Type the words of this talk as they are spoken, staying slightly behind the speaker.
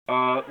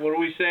What are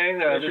we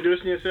saying?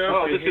 Introducing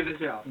yourself. Oh,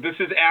 this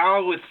is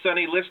Al with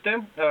Sonny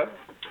Liston.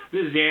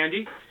 This is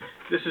Andy.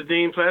 This is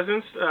Dean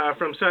Pleasance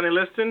from Sonny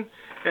Liston,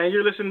 and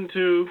you're listening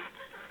to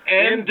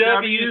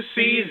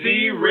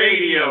NWCZ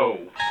Radio.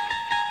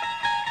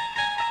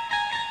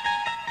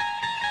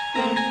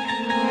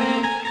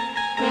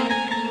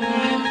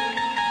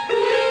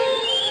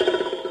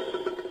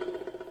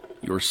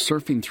 You're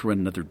surfing through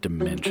another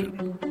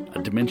dimension,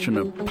 a dimension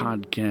of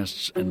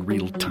podcasts and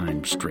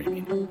real-time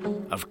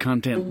streaming, of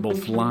content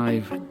both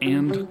live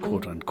and,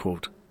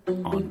 quote-unquote,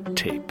 on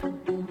tape.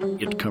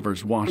 It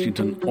covers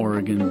Washington,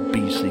 Oregon,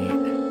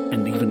 BC,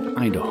 and even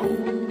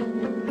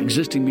Idaho,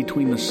 existing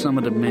between the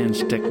summit of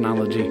man's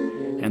technology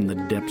and the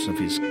depths of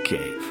his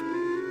cave.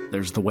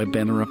 There's the web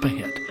banner up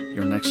ahead.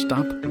 Your next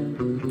stop,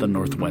 the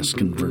Northwest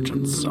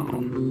Convergence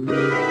Zone.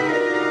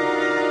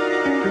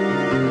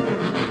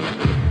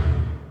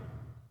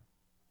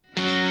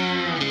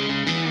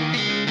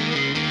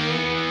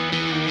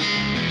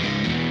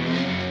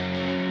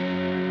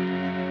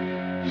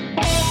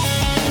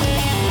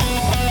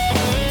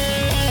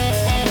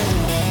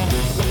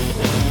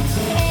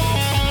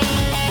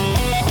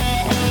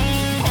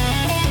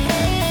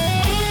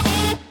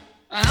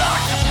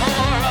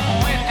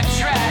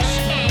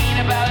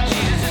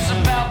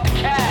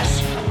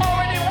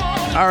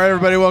 All right,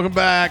 everybody, welcome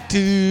back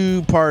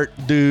to part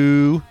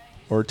two.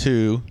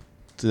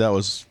 See, that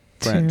was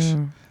French.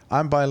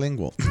 I'm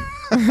bilingual.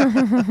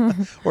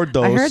 Or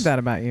dos. I heard that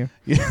about you.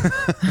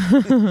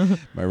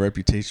 My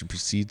reputation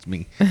precedes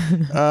me.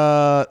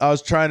 I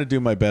was trying to do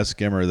my best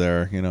Gimmer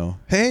there, you know.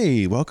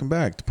 Hey, welcome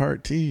back to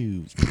part two.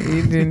 You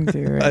didn't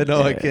do it. I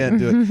know I can't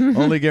do it.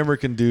 Only Gimmer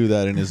can do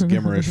that in his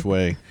Gimmerish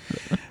way.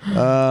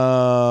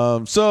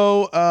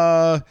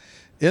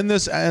 In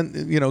this,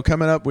 and you know,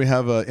 coming up, we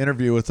have an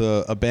interview with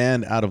a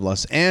band out of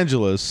Los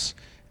Angeles,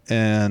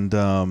 and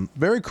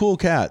very cool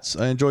cats.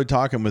 I enjoyed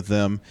talking with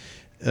them,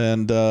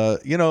 and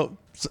you know,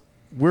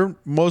 we're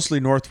mostly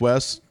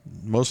Northwest,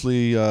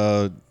 mostly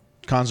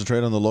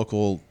concentrate on the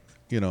local,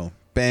 you know,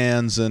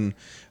 bands and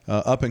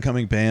up and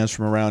coming bands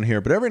from around here.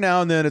 But every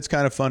now and then, it's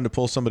kind of fun to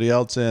pull somebody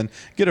else in,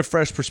 get a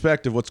fresh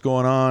perspective, what's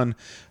going on,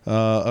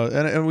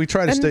 and we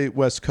try to stay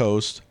West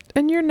Coast.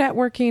 And your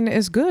networking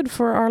is good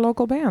for our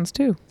local bands,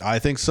 too. I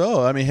think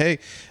so. I mean, hey,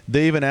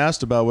 they even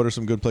asked about what are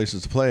some good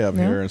places to play up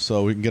here. And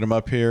so we can get them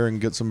up here and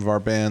get some of our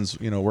bands,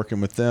 you know,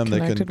 working with them.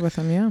 Connected they can with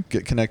them, yeah.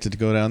 Get connected to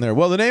go down there.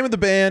 Well, the name of the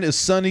band is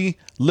Sonny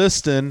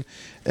Liston,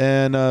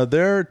 and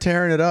they're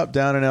tearing it up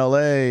down in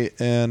L.A.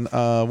 And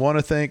I want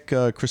to thank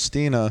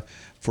Christina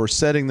for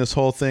setting this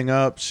whole thing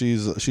up.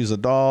 She's a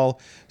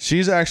doll.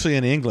 She's actually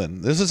in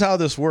England. This is how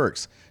this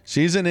works.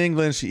 She's in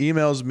England. She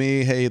emails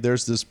me, hey,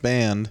 there's this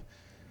band.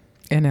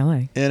 In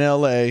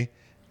LA,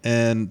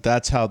 and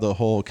that's how the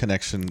whole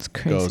connection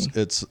goes.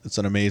 It's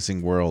an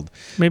amazing world.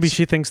 Maybe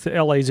she thinks that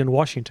LA's in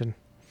Washington.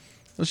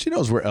 Well, she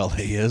knows where LA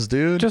is,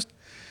 dude. Just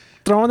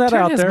throwing that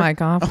out there. Turn his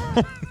mic off.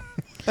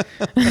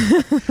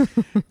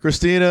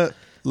 Christina,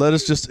 let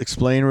us just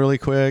explain really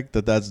quick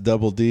that's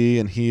Double D,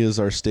 and he is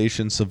our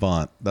station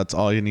savant. That's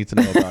all you need to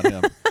know about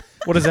him.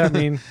 What does that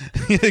mean?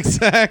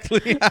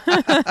 Exactly.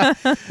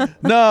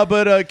 No,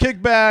 but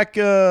kick back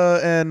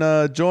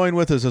and join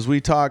with us as we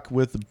talk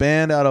with the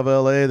band out of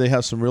LA. They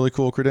have some really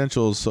cool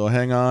credentials, so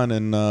hang on,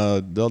 and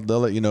they'll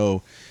let you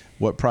know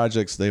what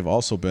projects they've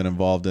also been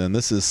involved in.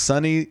 This is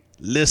Sonny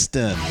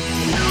Liston.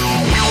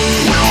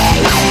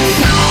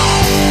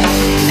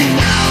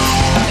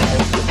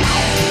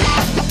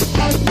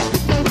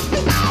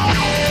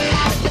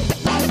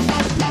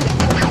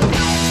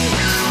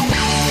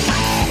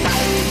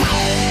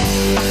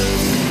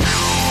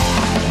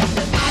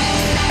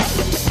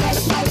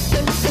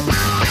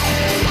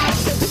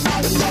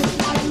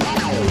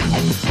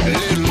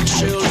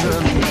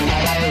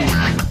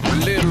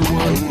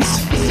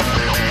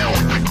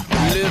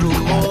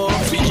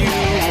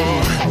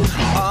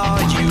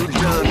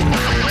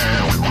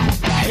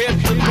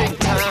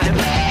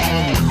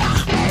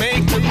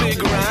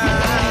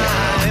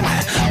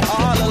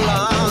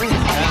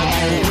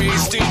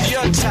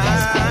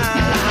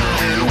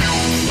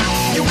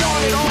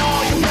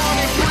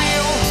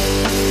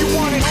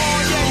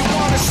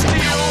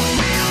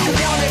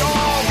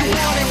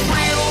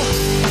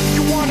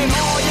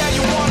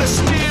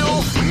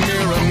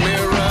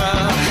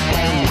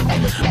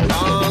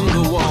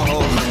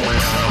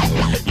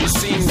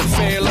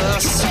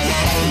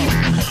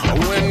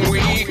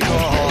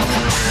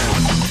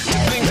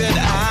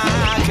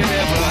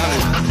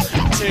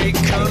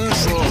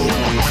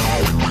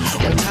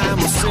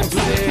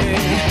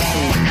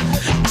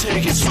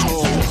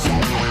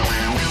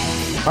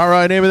 All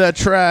right, name of that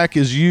track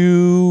is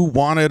You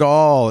Want It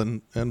All,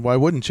 and why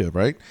wouldn't you,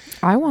 right?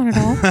 I want it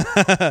all.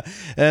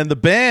 And the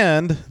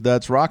band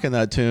that's rocking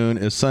that tune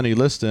is Sonny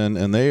Liston,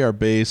 and they are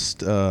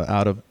based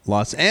out of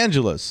Los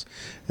Angeles.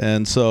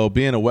 And so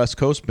being a West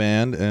Coast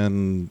band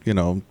and, you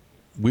know,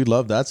 we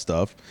love that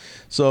stuff.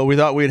 So we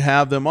thought we'd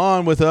have them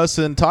on with us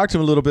and talk to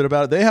them a little bit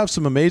about it. They have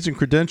some amazing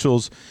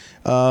credentials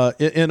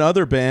in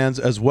other bands,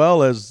 as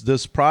well as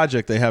this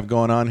project they have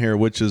going on here,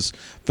 which is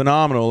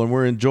phenomenal. And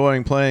we're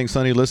enjoying playing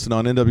Sonny Liston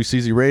on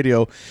NWCZ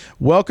Radio.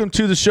 Welcome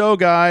to the show,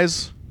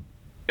 guys.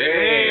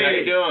 Hey, how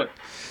you doing?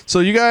 So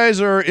you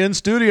guys are in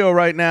studio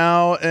right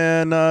now,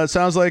 and it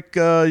sounds like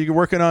you're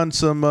working on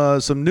some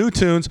new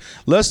tunes.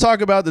 Let's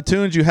talk about the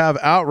tunes you have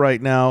out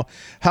right now.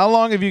 How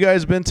long have you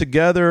guys been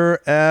together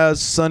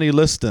as Sonny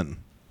Liston?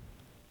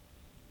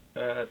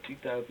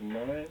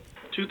 2009.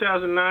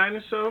 2009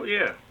 or so,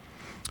 yeah.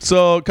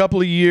 So a couple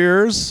of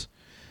years.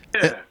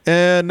 Yeah.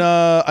 And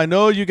I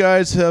know you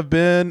guys have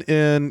been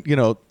in,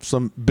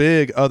 some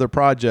big other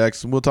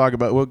projects, and we'll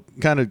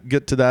kind of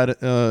get to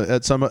that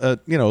at some,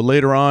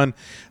 later on.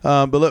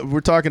 But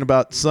we're talking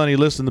about Sonny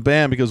Liston, the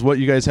band, because what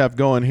you guys have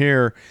going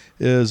here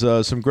is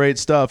some great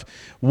stuff.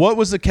 What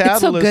was the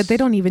catalyst? It's so good they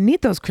don't even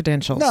need those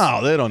credentials.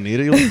 No, they don't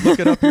need it. You look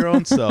it up your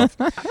own self.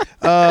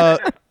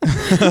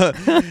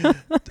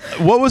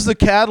 What was the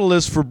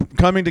catalyst for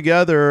coming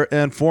together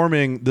and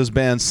forming this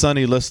band,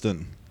 Sonny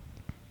Liston?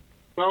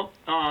 Well,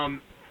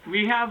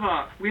 we have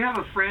a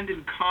friend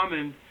in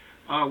common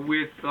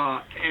with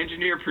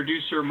engineer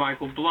producer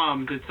Michael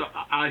Blum that's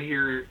out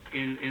here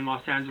in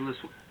Los Angeles,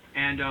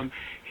 and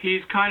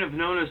he's kind of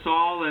known us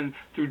all and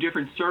through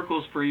different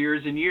circles for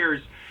years and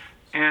years,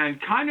 and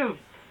kind of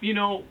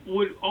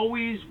would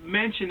always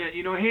mention it.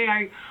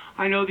 Hey,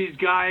 I know these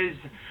guys.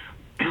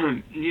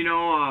 And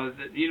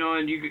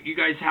you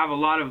guys have a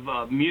lot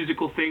of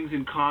musical things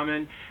in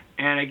common.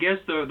 And I guess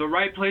the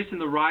right place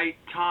and the right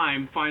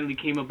time finally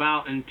came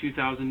about in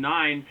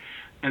 2009,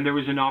 and there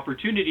was an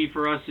opportunity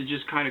for us to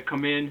just kind of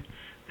come in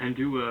and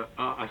do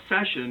a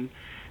session.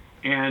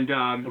 And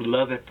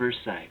love at first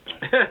sight.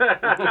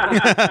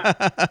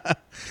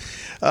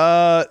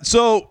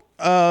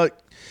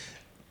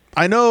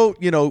 I know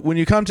when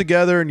you come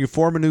together and you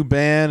form a new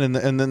band,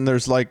 and then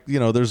there's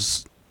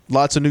there's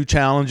lots of new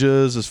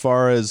challenges as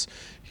far as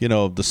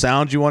the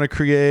sound you want to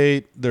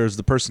create. There's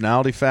the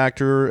personality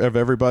factor of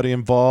everybody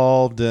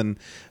involved, and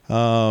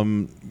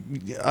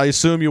I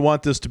assume you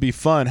want this to be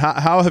fun.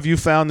 How have you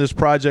found this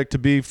project to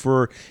be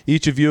for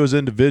each of you as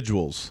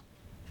individuals?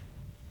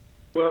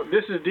 Well,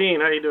 this is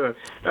Dean. How you doing?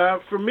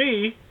 For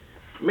me,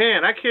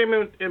 man, I came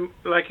in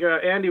like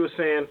Andy was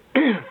saying,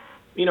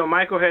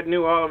 Michael had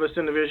knew all of us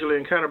individually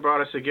and kind of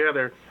brought us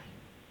together.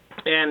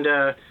 And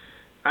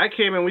I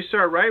came in, we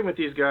started writing with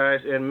these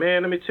guys, and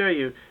man, let me tell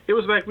you, it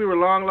was like we were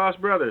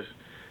long-lost brothers.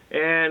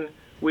 And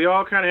we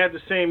all kind of had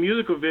the same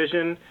musical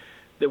vision.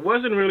 There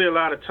wasn't really a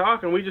lot of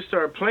talking. We just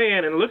started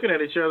playing and looking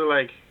at each other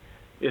like,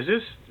 is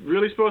this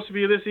really supposed to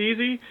be this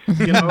easy?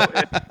 And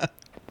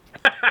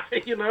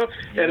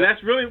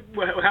that's really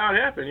how it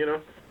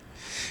happened,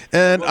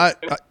 And I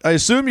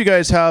assume you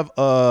guys have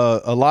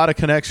a lot of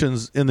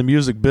connections in the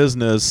music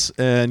business,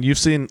 and you've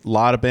seen a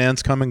lot of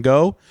bands come and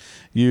go.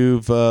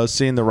 You've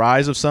seen the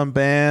rise of some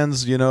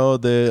bands.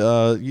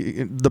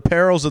 The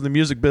perils of the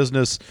music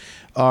business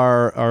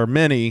are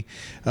many.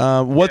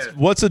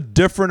 What's a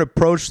different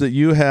approach that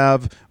you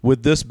have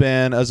with this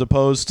band as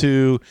opposed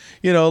to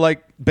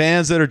like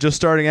bands that are just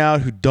starting out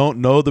who don't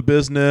know the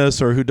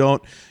business or who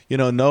don't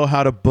know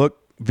how to book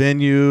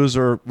venues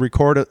or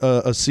record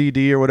a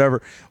CD or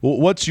whatever?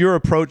 What's your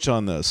approach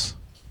on this?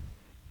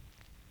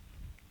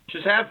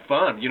 Just have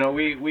fun.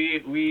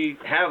 We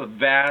have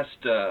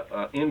vast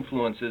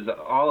influences,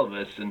 all of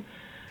us, and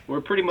we're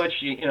pretty much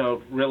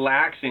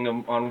relaxing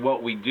on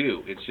what we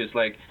do. It's just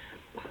like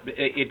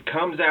it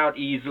comes out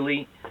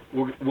easily.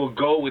 We'll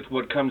go with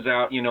what comes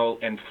out,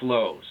 and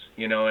flows,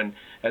 and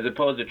as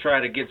opposed to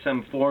try to get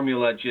some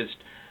formula just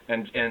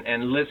and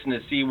listen to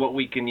see what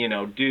we can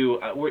do.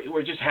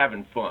 We're just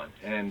having fun,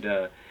 and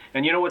I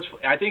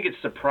think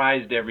it's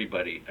surprised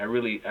everybody. I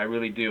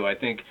really do. I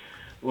think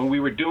when we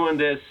were doing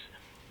this,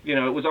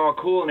 it was all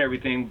cool and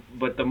everything,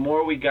 but the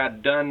more we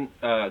got done,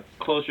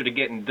 closer to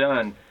getting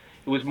done,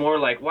 it was more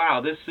like,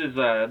 wow, this is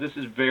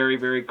very,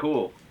 very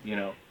cool,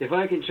 If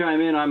I can chime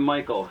in, I'm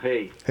Michael.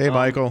 Hey. Hey,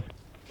 Michael.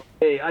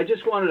 Hey, I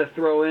just wanted to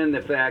throw in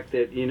the fact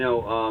that,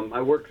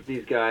 I worked with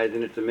these guys,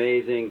 and it's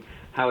amazing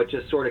how it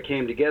just sort of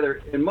came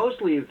together. And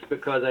mostly it's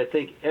because I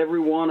think every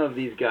one of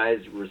these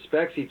guys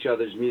respects each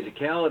other's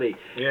musicality.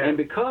 Yeah. And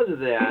because of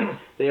that,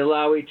 they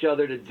allow each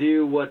other to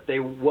do what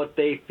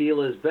they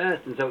feel is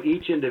best. And so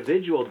each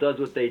individual does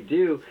what they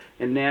do,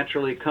 and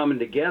naturally coming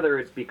together,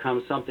 it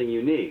becomes something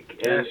unique.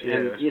 And, Yes, yeah,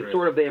 and that's it's right.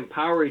 sort of, they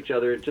empower each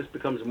other. It just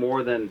becomes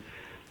more than,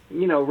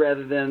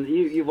 rather than,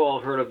 you've all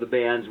heard of the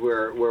bands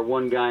where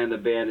one guy in the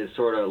band is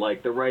sort of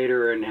like the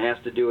writer and has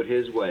to do it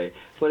his way.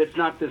 But it's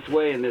not this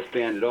way in this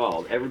band at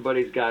all.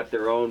 Everybody's got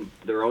their own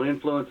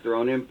influence, their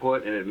own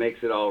input, and it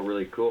makes it all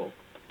really cool.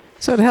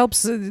 So it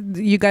helps.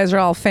 You guys are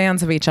all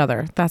fans of each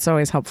other. That's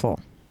always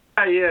helpful.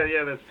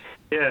 Yeah.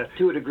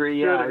 To a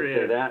degree, yeah, I would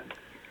say that.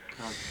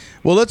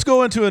 Well, let's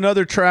go into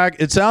another track.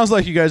 It sounds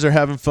like you guys are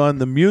having fun.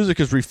 The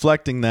music is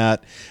reflecting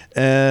that,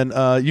 and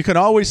you can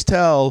always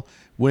tell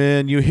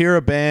when you hear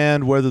a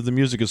band, whether the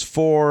music is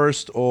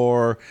forced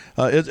or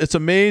it's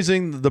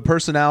amazing the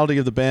personality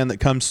of the band that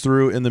comes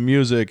through in the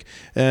music.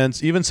 And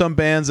even some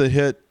bands that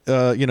hit,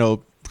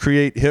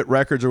 create hit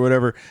records or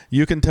whatever,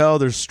 you can tell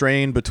there's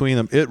strain between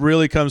them. It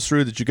really comes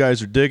through that you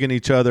guys are digging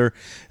each other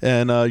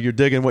and you're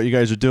digging what you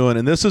guys are doing.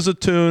 And this is a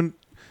tune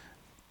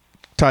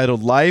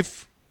titled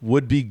Life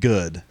Would Be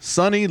Good.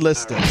 Sonny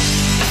Liston.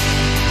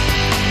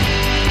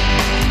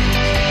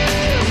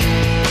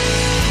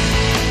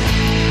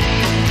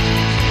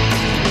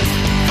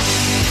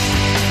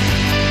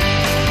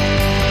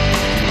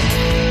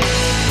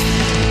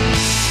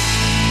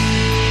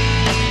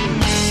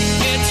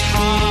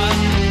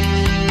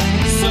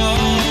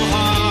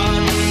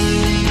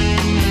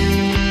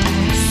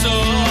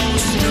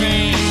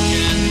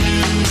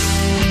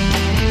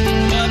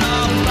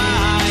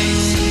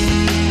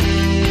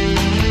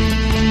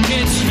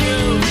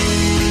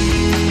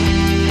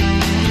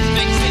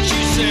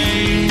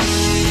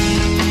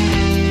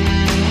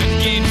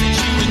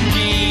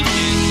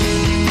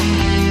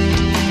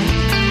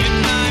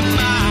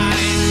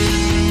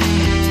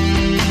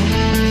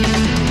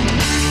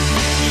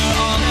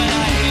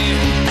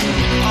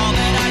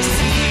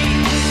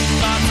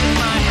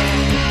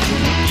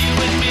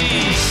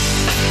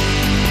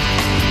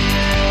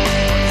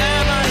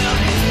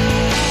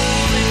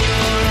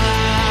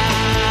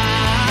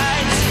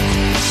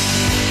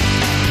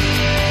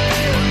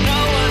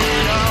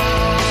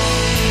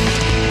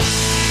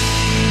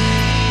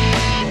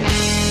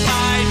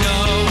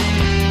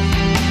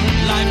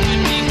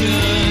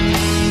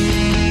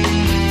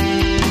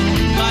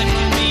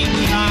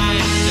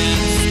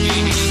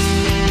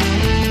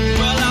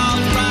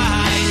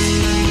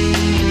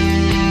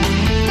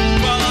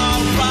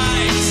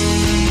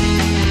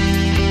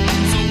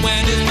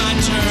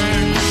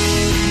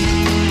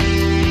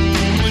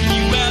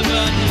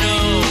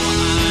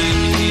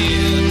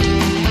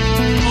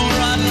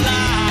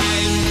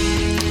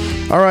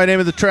 All right, name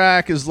of the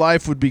track is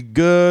Life Would Be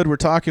Good. We're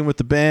talking with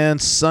the band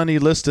Sonny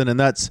Liston, and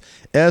that's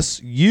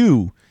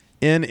Sunny,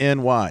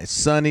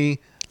 Sonny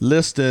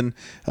Liston.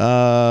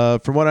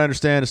 From what I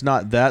understand, it's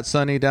not that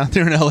sunny down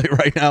there in LA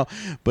right now,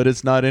 but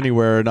it's not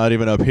anywhere, not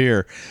even up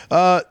here.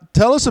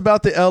 Tell us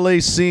about the LA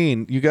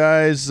scene. You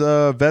guys,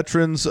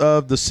 veterans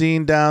of the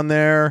scene down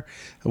there.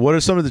 What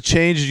are some of the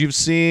changes you've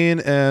seen,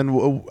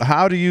 and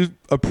how do you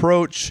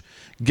approach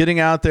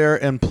getting out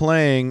there and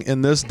playing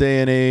in this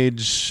day and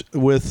age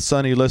with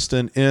Sonny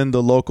Liston in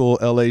the local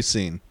LA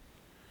scene?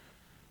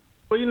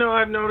 Well,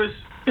 I've noticed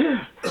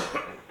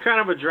kind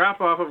of a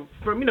drop-off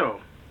from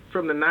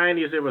the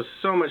 90s. There was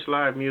so much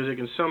live music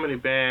and so many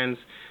bands.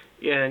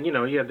 And,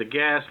 you had the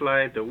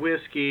Gaslight, the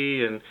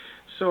Whiskey, and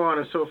so on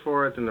and so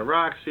forth, and the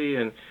Roxy.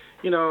 And,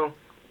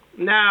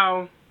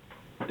 now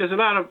there's a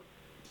lot of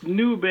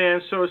new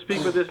bands, so to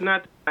speak, but there's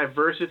not the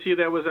diversity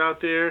that was out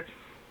there.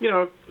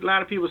 A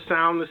lot of people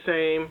sound the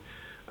same.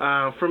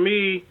 For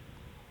me,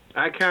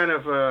 I kind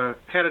of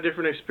had a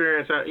different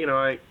experience.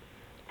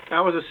 I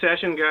was a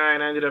session guy,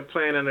 and I ended up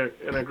playing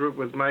in a group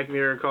with Mike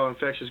Muir called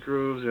Infectious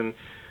Grooves, and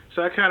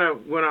so I kind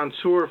of went on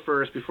tour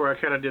first before I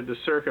kind of did the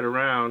circuit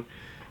around,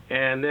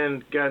 and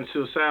then got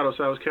suicidal,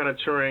 so I was kind of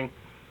touring.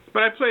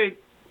 But I played,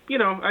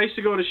 I used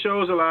to go to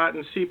shows a lot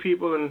and see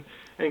people and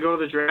go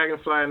to the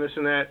Dragonfly and this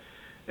and that.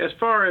 As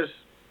far as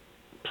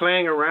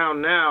playing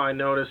around now, I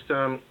noticed,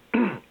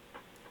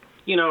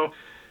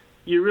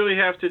 you really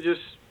have to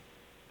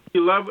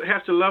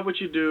have to love what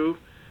you do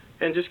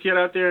and just get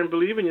out there and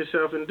believe in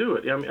yourself and do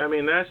it. I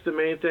mean, that's the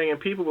main thing, and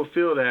people will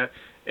feel that.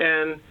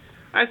 And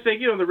I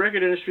think, the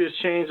record industry has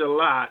changed a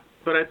lot,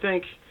 but I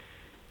think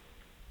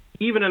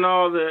even in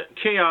all the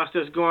chaos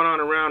that's going on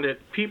around it,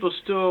 people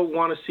still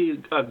want to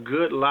see a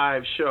good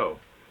live show,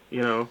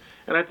 and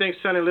I think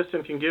Sonny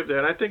Liston can give that.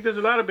 And I think there's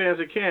a lot of bands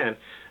that can.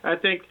 I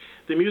think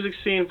the music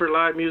scene for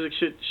live music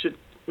should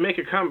make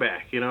a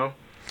comeback,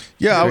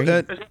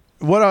 Yeah,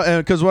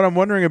 because what I'm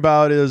wondering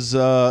about is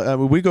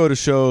we go to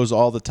shows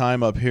all the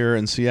time up here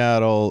in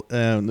Seattle,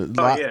 and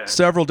lots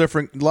of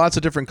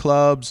different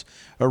clubs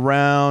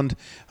around,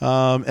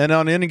 and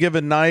on any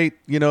given night,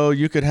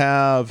 you could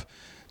have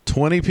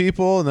 20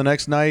 people, and the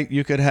next night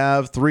you could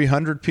have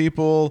 300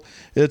 people.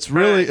 It's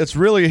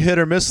really a hit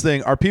or miss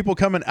thing. Are people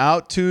coming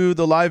out to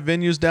the live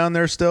venues down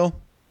there still?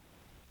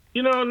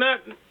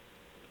 Not.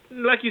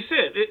 Like you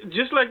said,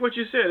 just like what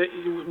you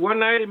said, one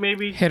night it may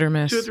be hit or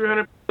miss. 200 or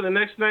 300 people. The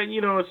next night,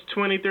 it's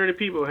 20, 30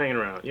 people hanging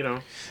around,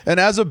 And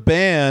as a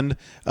band,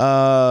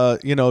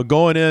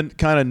 going in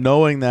kind of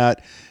knowing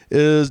that,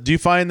 do you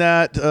find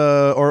that,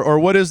 or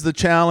what is the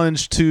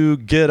challenge to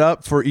get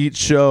up for each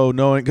show,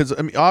 knowing, because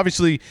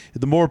obviously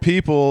the more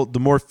people, the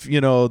more,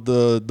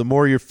 the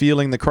more you're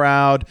feeling the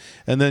crowd,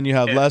 and then you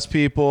have less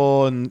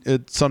people, and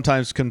it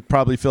sometimes can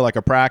probably feel like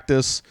a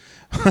practice.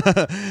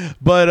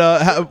 But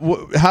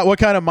what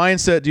kind of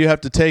mindset do you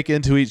have to take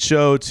into each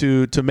show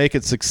to make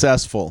it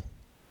successful?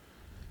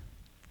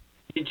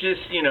 It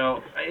just,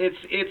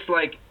 it's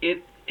like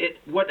it.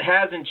 What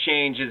hasn't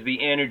changed is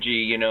the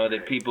energy,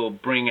 that people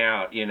bring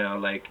out,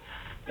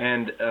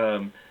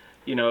 and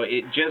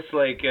it just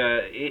like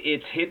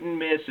it's hit and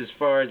miss as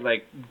far as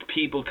like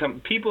people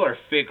are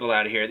fickle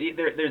out here.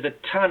 There's a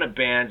ton of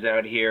bands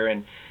out here,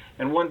 and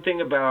one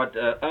thing about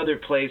other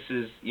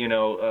places,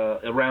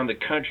 around the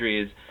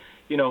country is,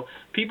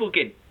 people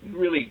get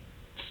really,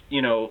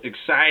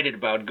 excited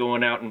about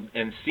going out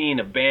and seeing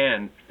a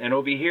band, and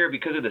over here,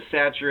 because of the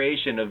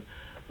saturation of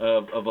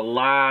a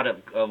lot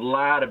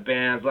of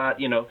bands,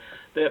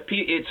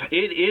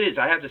 it is,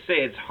 I have to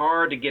say, it's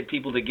hard to get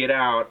people to get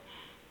out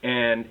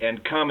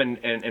and come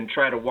and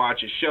try to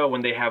watch a show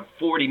when they have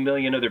 40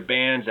 million other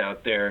bands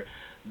out there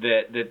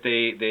that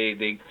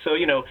they so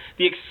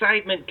the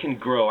excitement can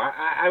grow.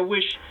 I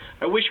wish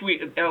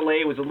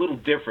LA was a little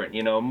different,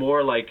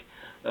 more like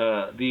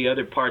the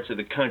other parts of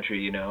the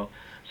country,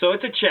 So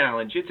it's a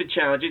challenge.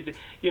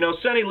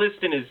 Sonny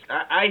Liston is.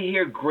 I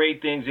hear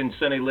great things in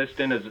Sonny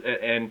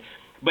Liston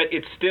but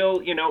it's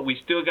still, we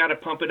still got to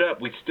pump it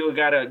up. We still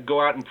got to go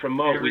out and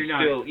promote. Every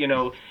night.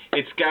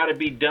 It's got to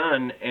be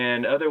done,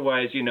 and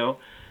otherwise,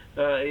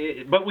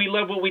 but we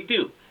love what we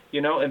do,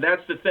 and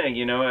that's the thing,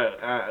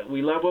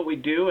 we love what we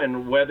do,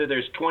 and whether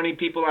there's 20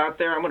 people out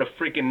there, I'm going to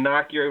freaking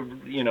knock your,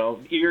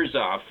 ears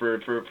off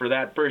for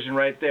that person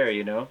right there,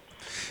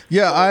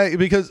 Yeah,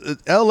 because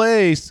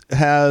LA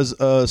has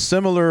a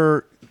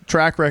similar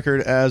track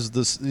record as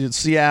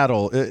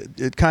Seattle.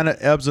 It kind of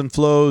ebbs and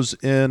flows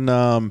in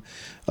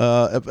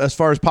as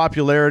far as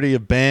popularity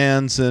of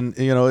bands, and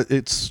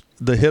it's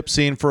the hip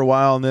scene for a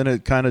while, and then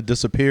it kind of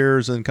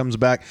disappears and comes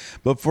back.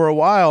 But for a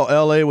while,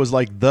 LA was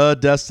like the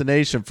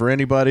destination for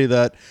anybody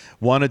that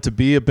wanted to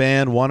be a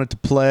band, wanted to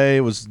play.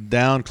 It was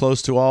down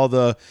close to all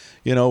the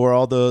where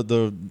all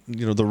the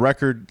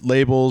record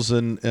labels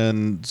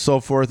and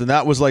so forth, and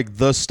that was like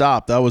the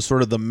stop. That was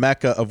sort of the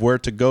mecca of where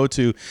to go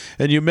to.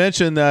 And you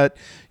mentioned that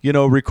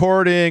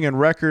recording and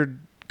record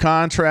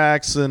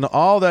contracts and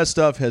all that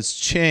stuff has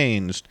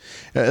changed.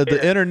 The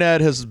internet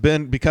has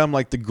become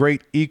like the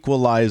great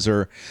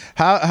equalizer.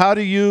 How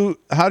do you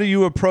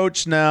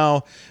approach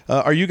now?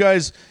 Are you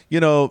guys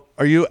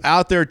are you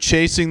out there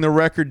chasing the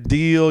record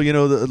deal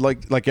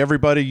like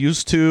everybody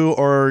used to,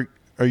 or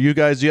do you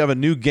have a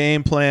new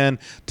game plan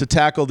to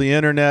tackle the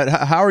internet?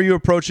 How are you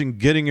approaching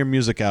getting your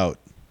music out?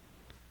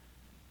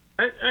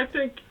 I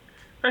think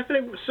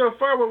so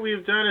far what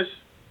we've done is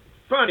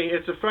funny.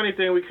 It's a funny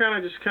thing. We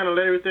kind of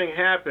let everything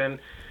happen,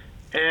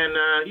 and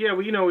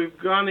we've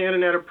gone the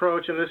internet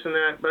approach and this and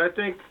that. But I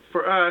think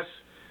for us,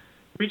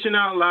 reaching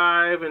out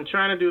live and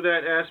trying to do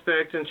that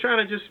aspect and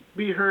trying to just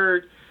be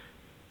heard,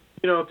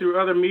 through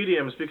other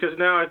mediums, because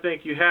now I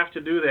think you have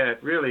to do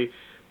that really,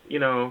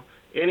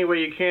 any way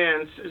you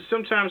can.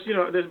 Sometimes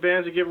there's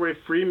bands that give away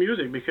free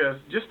music because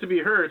just to be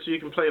heard, so you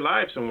can play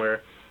live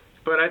somewhere.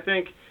 But I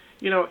think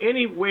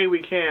any way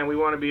we can, we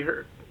want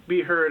to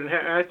be heard, and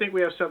I think we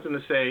have something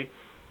to say.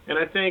 And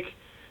I think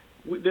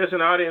there's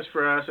an audience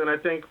for us, and I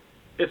think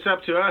it's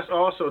up to us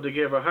also to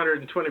give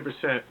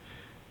 120%,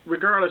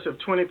 regardless of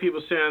 20 people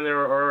standing there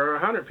or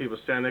 100 people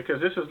standing there, because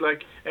this is,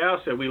 like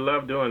Al said, we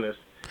love doing this.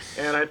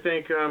 And I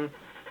think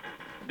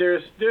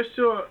there's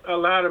still a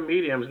lot of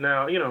mediums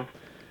now,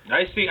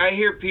 I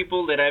hear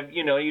people that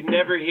you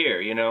never hear,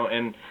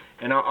 and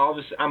all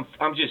this, I'm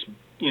just,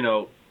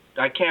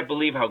 I can't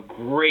believe how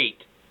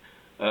great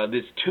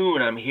this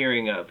tune I'm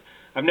hearing of.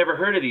 I've never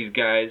heard of these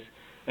guys,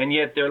 and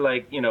yet they're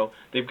like,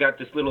 they've got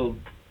this little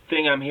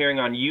thing I'm hearing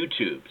on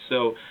YouTube.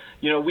 So,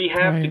 we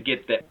have to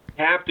get that,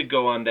 have to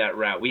go on that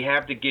route. We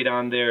have to get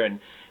on there and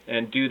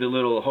do the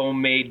little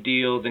homemade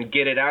deals and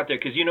get it out there,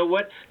 because you know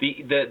what,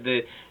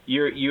 the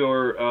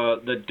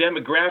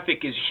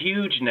demographic is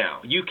huge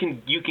now. You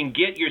can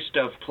get your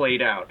stuff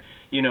played out,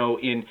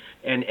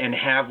 and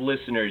have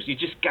listeners. You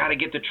just got to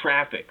get the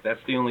traffic. That's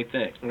the only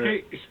thing.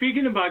 Hey,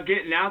 speaking about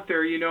getting out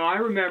there, I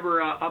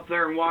remember up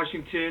there in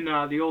Washington,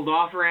 the old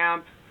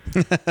off-ramp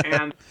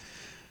and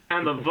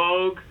the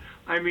Vogue.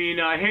 I mean,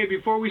 hey,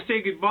 before we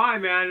say goodbye,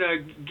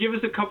 man, give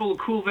us a couple of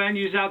cool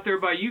venues out there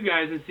by you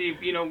guys and see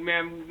if,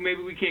 man,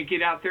 maybe we can't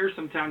get out there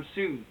sometime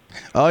soon.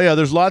 Oh, yeah,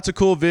 there's lots of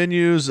cool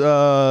venues.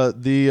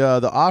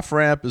 The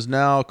off-ramp is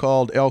now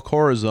called El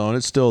Corazon.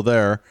 It's still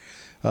there.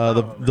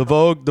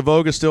 The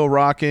Vogue is still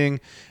rocking.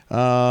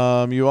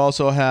 You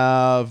also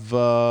have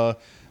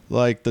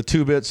like the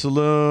 2-Bit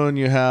Saloon.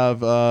 You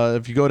have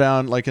if you go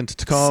down like into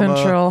Tacoma,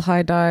 Central,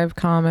 High Dive,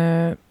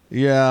 Comet.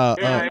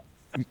 Yeah.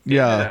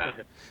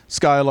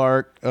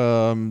 Skylark,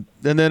 and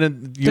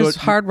then there's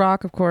Hard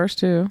Rock, of course,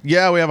 too.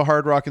 Yeah, we have a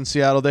Hard Rock in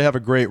Seattle. They have a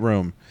great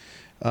room.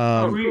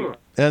 Cool.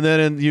 And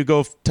then you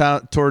go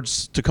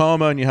towards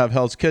Tacoma, and you have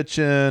Hell's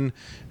Kitchen,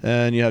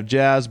 and you have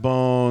Jazz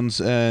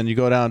Bones, and you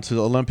go down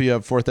to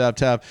Olympia, 4th Ave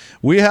Tap.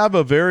 We have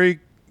a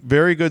very,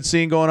 very good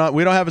scene going on.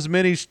 We don't have as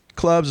many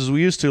clubs as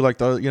we used to, like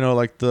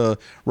the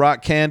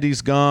Rock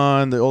Candy's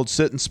gone, the old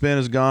Sit and Spin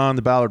is gone,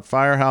 the Ballard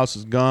Firehouse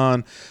is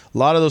gone. A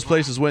lot of those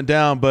places went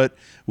down, but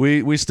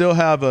we still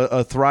have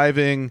a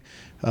thriving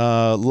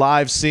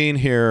live scene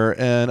here,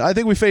 and I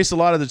think we face a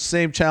lot of the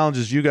same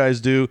challenges you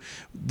guys do.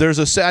 There's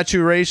a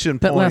saturation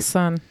point. But less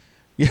sun.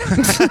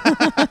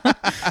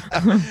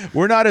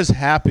 We're not as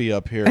happy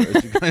up here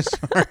as you guys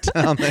are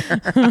down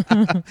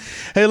there.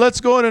 Hey,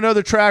 let's go on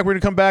another track. We're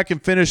going to come back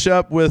and finish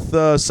up with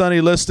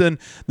Sonny Liston.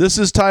 This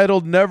is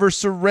titled Never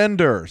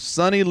Surrender.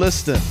 Sonny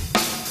Liston.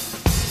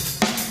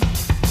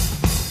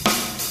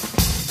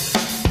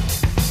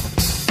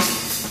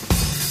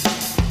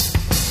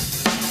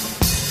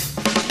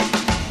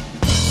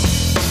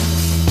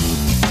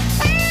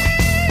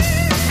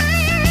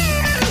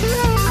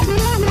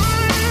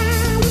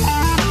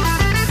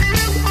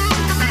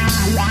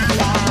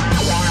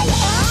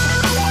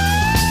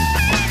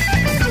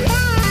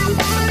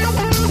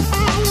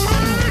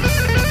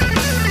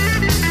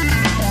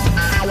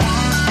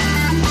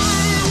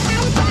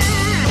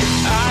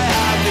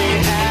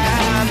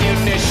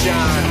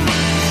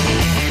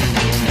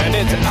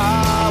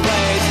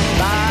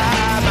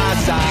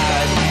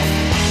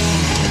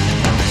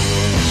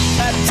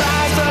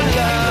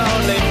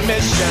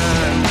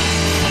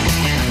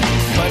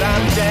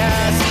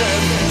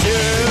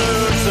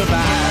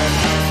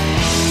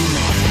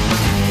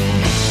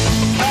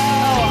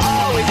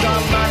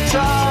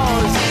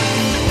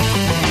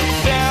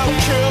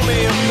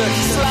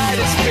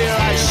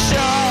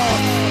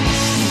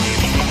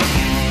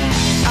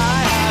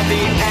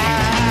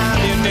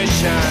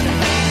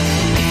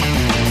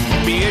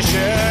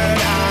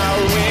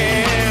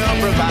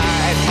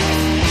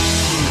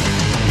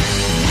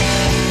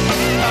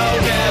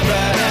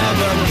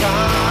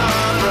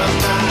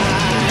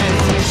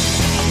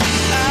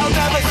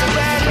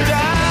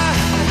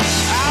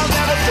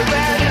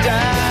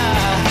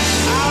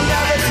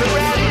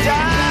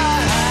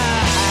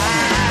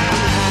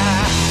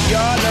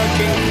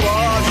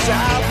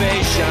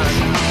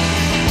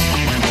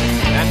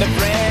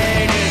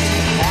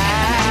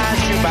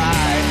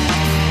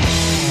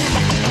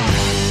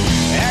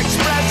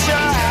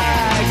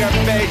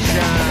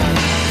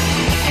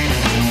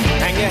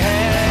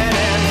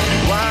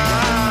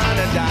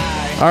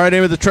 All right,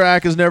 name of the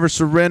track is Never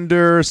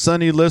Surrender,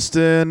 Sonny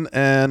Liston.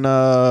 And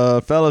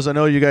fellas, I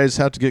know you guys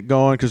have to get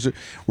going because you're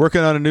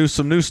working on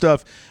some new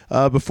stuff.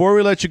 Before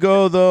we let you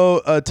go,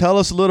 though, tell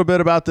us a little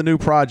bit about the new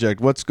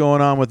project. What's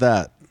going on with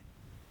that?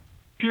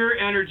 Pure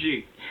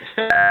energy.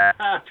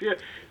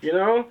 You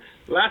know,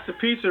 lots of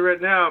pizza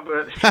right now,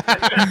 but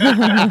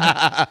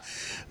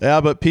yeah,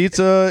 but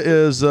pizza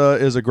is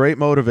a great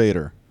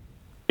motivator.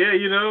 Yeah,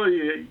 you know,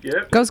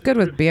 yeah. Goes good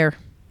with beer.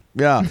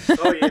 Yeah.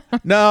 Oh yeah.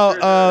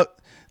 Now,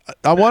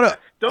 I want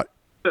to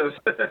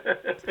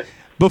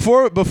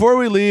before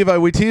we leave,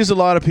 we teased a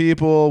lot of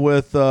people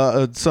with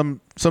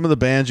some of the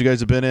bands you guys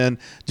have been in.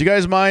 Do you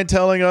guys mind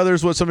telling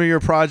others what some of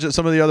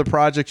the other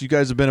projects you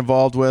guys have been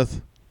involved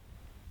with?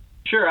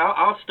 Sure,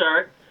 I'll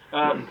start.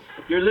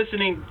 You're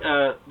listening.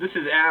 This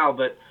is Al,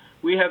 but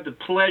we have the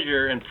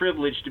pleasure and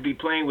privilege to be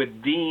playing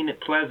with Dean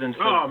Pleasance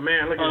of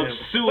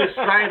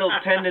Suicidal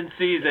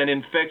Tendencies and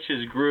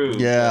Infectious Grooves.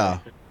 Yeah.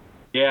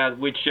 Yeah,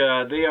 which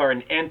they are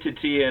an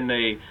entity and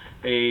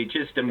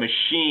just a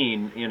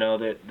machine, you know,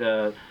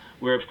 that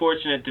we're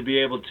fortunate to be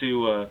able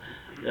to,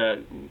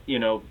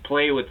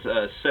 play with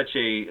such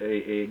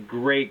a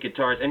great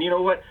guitarist. And you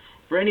know what?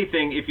 For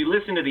anything, if you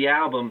listen to the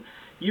album,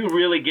 you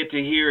really get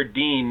to hear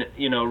Dean,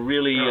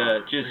 really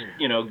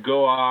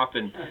go off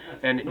and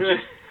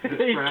just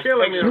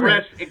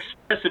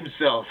express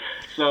himself.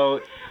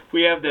 So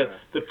we have the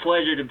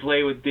pleasure to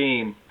play with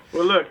Dean.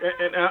 Well, look,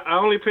 and I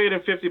only paid him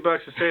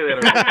 $50 to say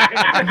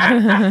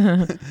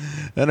that.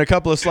 And a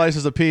couple of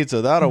slices of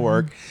pizza. That'll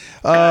work.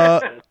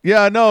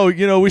 Yeah,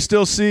 no, we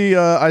still see,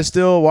 I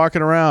still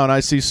walking around,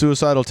 I see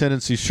Suicidal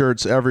Tendency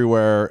shirts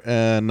everywhere.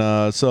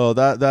 And so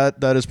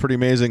that is pretty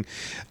amazing.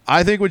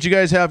 I think what you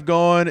guys have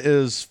going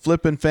is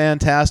flipping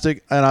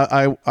fantastic. And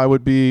I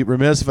would be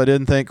remiss if I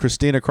didn't thank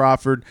Christina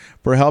Crawford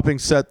for helping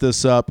set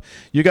this up.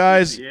 You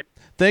guys... Yeah.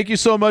 Thank you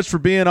so much for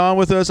being on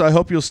with us. I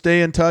hope you'll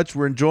stay in touch.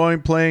 We're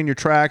enjoying playing your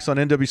tracks on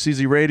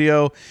NWCZ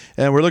Radio,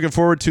 and we're looking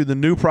forward to the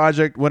new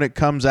project when it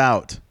comes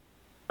out.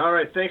 All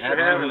right, thanks for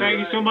having me. Thank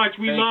you so much.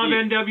 We love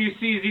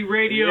NWCZ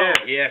Radio.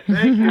 Yes,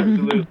 thank you.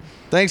 Absolutely.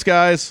 Thanks,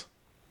 guys.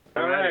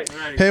 All right.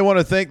 Hey, I want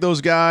to thank those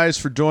guys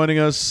for joining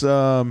us.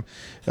 I'm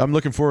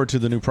looking forward to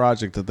the new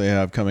project that they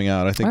have coming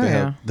out. I think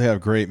they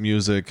have great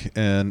music,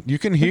 and you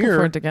can hear. Looking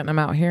forward to getting them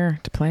out here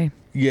to play.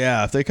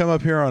 Yeah, if they come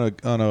up here on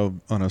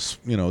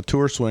a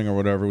tour swing or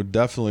whatever, we'd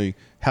definitely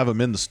have them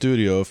in the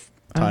studio if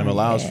time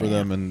allows for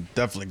them, and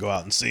definitely go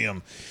out and see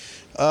them.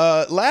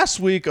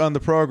 Last week on the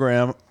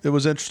program, it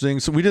was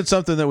interesting. So we did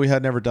something that we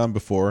had never done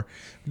before.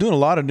 We're doing a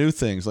lot of new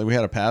things. Like we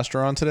had a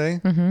pastor on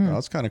today. Mm-hmm.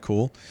 That's kind of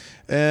cool.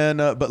 And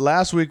but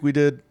last week we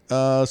did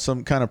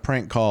some kind of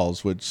prank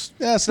calls, which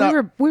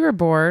we were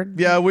bored.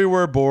 Yeah, we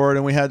were bored,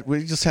 and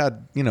we just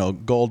had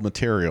gold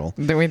material.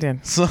 That we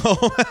did. So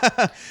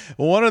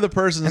one of the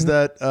persons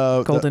that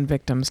golden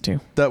victims too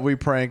that we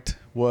pranked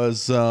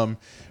was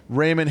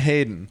Raymond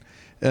Hayden,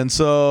 and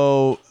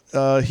so.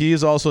 He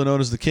is also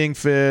known as the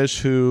Kingfish,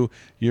 who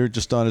you're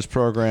just on his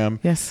program.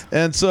 Yes.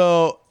 And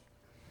so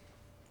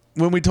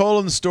when we told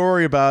him the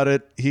story about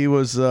it, he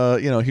was,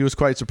 he was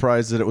quite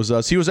surprised that it was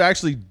us. He was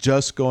actually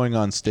just going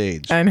on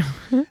stage. I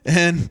know.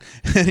 And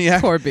he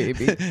Poor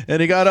baby.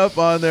 And he got up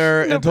on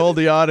there and told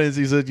the audience,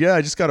 he said, "Yeah,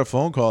 I just got a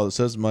phone call that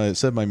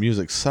said my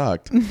music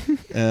sucked."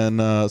 And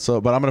but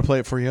I'm going to play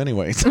it for you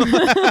anyway.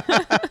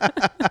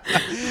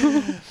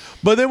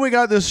 But then we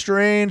got this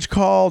strange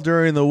call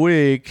during the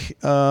week,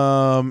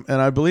 and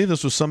I believe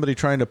this was somebody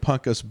trying to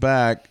punk us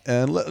back.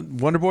 And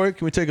Wonder Boy,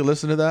 can we take a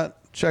listen to that?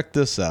 Check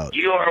this out.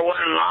 You are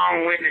one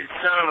long-winded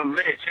son of a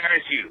bitch,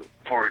 aren't you,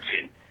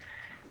 Fortune?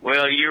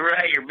 Well, you're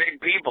right. You're big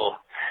people.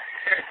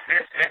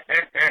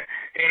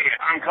 Hey,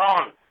 I'm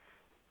calling.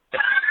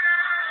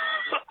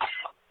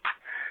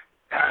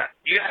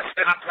 You gotta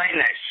stop playing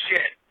that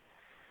shit.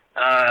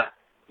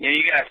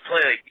 You guys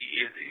play.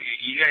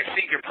 You guys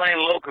think you're playing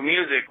local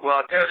music. Well,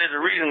 I'll tell you, there's a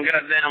reason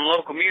goddamn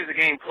local music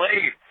ain't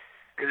played.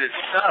 Because it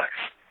sucks.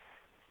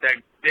 That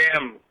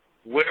damn,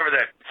 whatever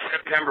that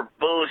September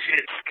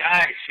bullshit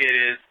sky shit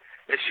is,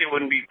 that shit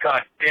wouldn't be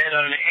caught dead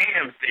on an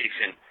AM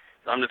station.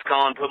 So I'm just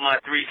calling, put my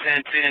 3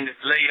 cents in, just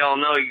to let y'all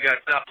know you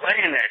gotta stop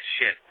playing that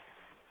shit.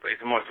 Play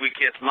some more Sweet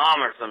Kid's Mom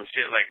or some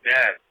shit like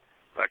that.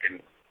 Fucking,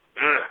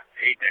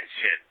 hate that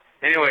shit.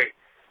 Anyway,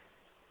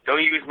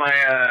 don't use my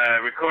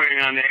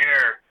recording on the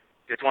air.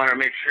 Just want to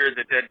make sure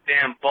that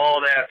damn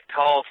bald-ass,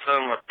 tall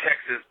son of a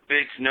Texas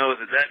bitch knows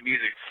that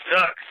music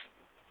sucks.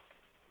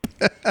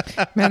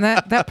 Man,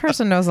 that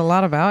person knows a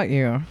lot about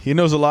you. He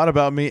knows a lot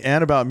about me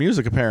and about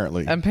music,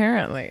 apparently.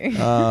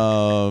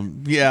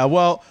 Yeah,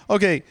 well,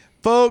 okay,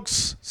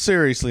 folks,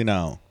 seriously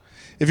now.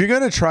 If you're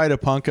going to try to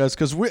punk us,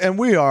 because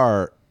we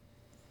are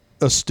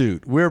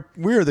astute. We're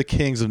the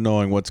kings of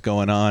knowing what's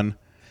going on.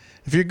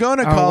 If you're going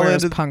to call in,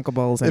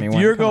 punkables, if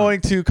you're going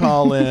to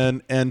call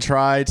in and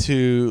try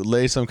to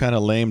lay some kind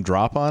of lame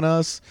drop on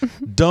us,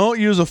 don't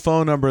use a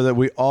phone number that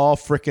we all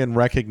frickin'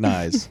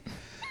 recognize.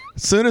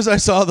 As soon as I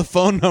saw the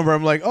phone number,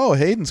 I'm like, oh,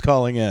 Hayden's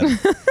calling in.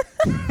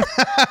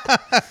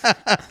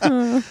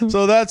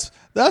 So that's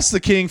the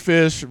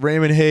Kingfish,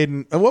 Raymond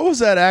Hayden. And what was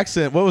that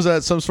accent? What was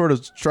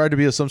that? Tried to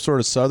be some sort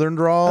of Southern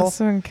drawl?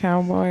 Some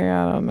cowboy.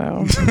 I don't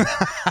know.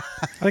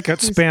 I think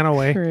it's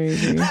Spanaway.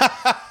 Crazy.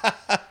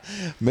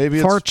 Maybe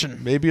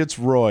it's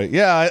Roy.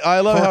 Yeah,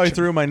 I love how he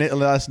threw my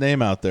last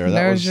name out there.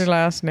 Knows your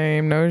last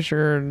name. Knows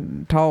your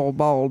tall,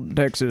 bald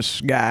Texas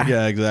guy.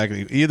 Yeah,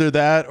 exactly. Either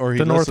that or he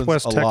listens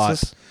Northwest a Texas.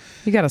 lot.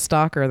 You got a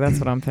stalker. That's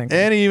what I'm thinking.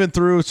 And he even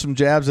threw some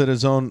jabs at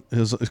his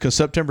because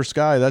September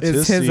Sky. That's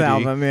his CD.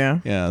 album. Yeah.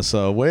 Yeah.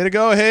 So way to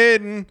go,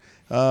 Hayden.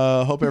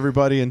 Hope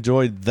everybody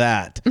enjoyed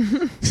that.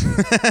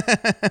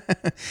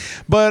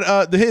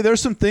 But hey,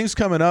 there's some things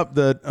coming up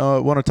that I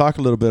want to talk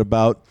a little bit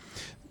about.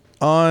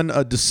 On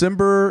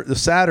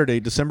Saturday,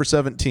 December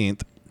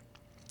 17th,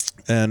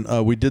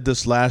 and we did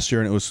this last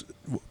year, and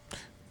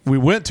we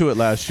went to it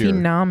last year.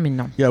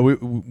 Phenomenal. Yeah,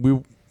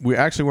 we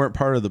actually weren't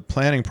part of the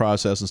planning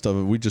process and stuff.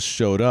 We just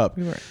showed up.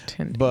 We were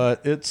attending.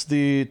 But it's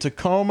the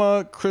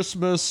Tacoma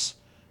Christmas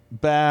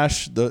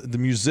Bash, the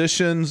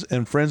musicians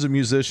and friends of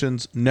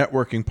musicians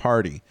networking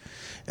party.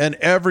 And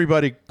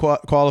everybody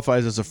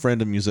qualifies as a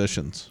friend of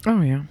musicians.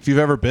 Oh, yeah. If you've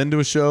ever been to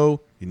a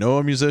show, you know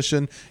a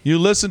musician, you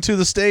listen to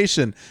the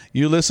station,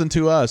 you listen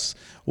to us,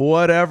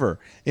 whatever.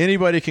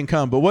 Anybody can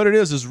come. But what it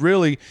is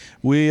really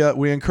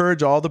we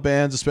encourage all the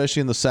bands,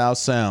 especially in the South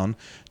Sound,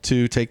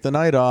 to take the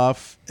night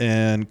off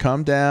and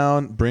come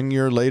down, bring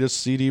your latest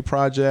CD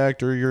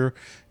project or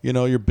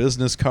your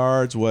business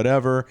cards,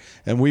 whatever.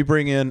 And we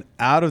bring in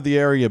out of the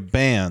area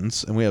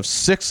bands, and we have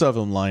 6 of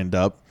them lined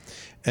up.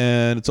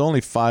 And it's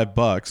only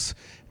 $5,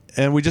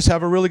 and we just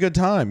have a really good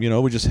time.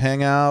 We just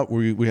hang out.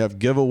 We have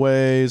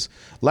giveaways.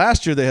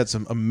 Last year they had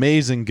some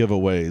amazing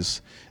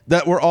giveaways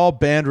that were all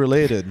band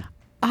related.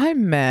 I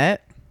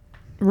met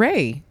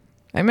Ray.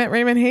 I met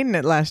Raymond Hayden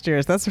at last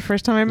year's. That's the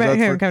first time I met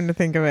him. Come to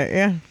think of it,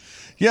 yeah.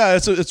 Yeah,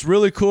 it's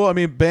really cool. I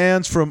mean,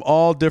 bands from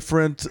all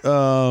different.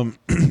 You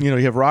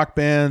have rock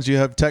bands, you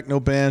have techno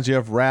bands, you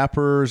have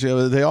rappers.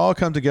 They all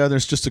come together.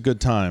 It's just a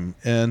good time,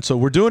 and so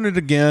we're doing it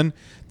again.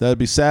 That'd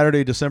be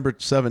Saturday, December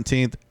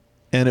 17th,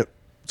 and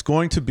it's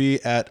going to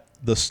be at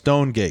the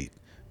Stone Gate,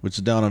 which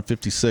is down on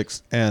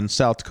 56th and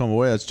South Tacoma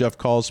Way. That's Jeff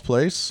Call's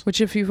place.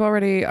 Which, if you've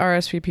already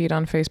RSVP'd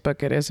on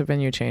Facebook, it is a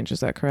venue change.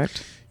 Is that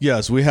correct?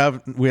 Yes, we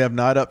have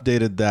not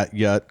updated that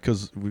yet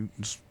because we're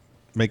just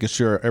making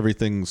sure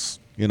everything's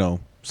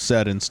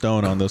set in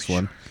stone on this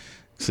one.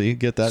 See,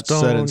 get that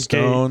Stone set in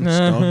stone. Gate.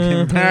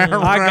 Stone Gate.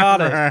 I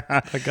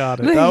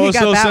got it. That was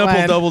so simple.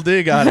 One. Double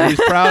D got it.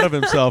 He's proud of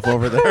himself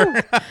over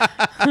there.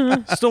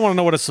 Still want to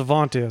know what a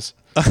savant is.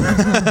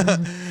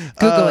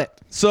 Google it.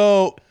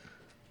 So,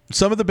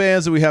 some of the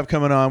bands that we have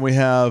coming on, we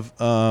have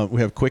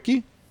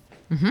Quickie,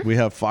 we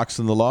have Fox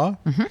and the Law,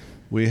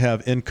 we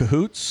have In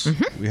Cahoots,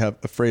 we have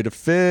Afraid of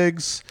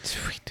Figs,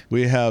 Sweet.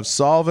 We have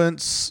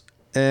Solvents,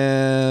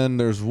 and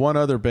there's one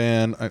other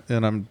band,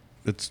 and I'm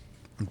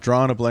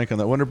drawing a blank on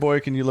that. Wonder Boy,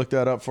 can you look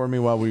that up for me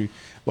while we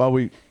what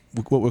we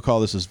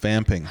call this is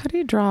vamping? How do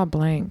you draw a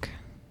blank?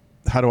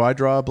 How do I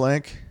draw a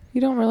blank?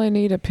 You don't really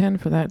need a pen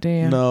for that, do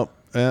you? No.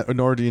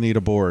 nor do you need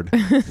a board. I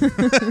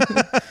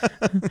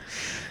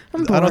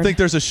don't think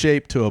there's a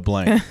shape to a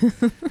blank.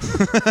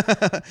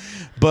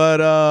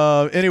 But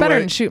anyway. It's better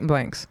than shooting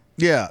blanks.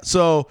 Yeah.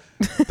 So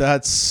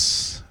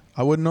that's,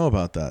 I wouldn't know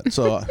about that.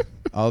 So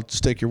I'll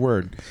just take your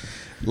word.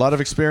 A lot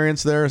of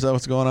experience there. Is that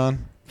what's going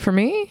on? For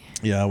me?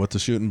 Yeah, with the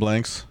shooting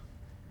blanks.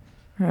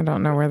 I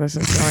don't know where this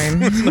is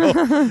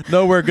going.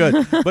 No, we're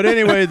good. But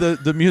anyway,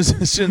 the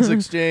Musicians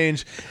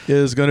Exchange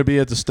is going to be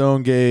at the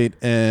Stonegate.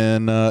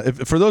 And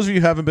for those of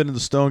you who haven't been to the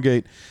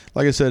Stonegate,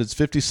 like I said, it's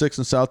 56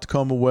 in South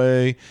Tacoma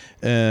Way.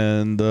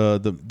 And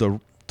the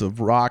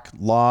Rock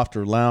Loft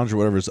or Lounge or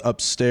whatever is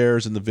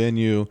upstairs in the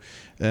venue.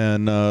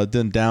 And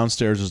then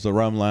downstairs is the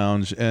Rum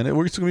Lounge. And it's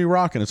going to be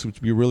rocking. It's going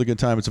to be a really good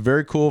time. It's a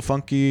very cool,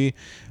 funky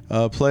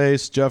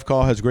place. Jeff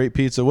Call has great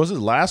pizza. Was it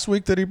last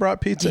week that he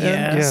brought pizza in?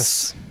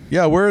 Yes.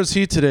 Yeah, where is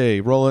he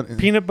today? Rolling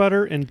peanut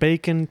butter and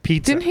bacon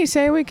pizza. Didn't he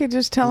say we could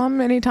just tell him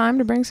anytime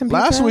to bring some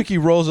pizza? Last week he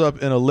rolls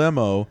up in a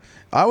limo.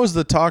 I was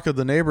the talk of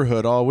the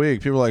neighborhood all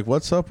week. People were like,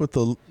 "What's up with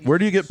where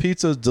do you get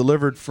pizzas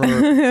delivered from?"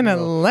 In a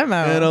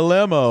limo. In a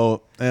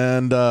limo.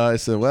 And I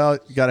said, "Well,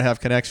 you got to have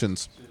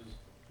connections."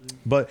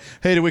 But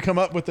hey, did we come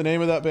up with the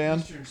name of that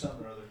band?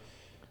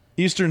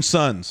 Eastern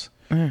Sons.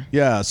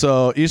 Yeah,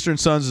 so Eastern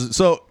Sons.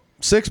 So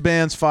 6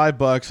 bands,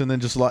 $5, and then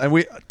just a lot, and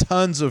we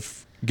tons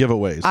of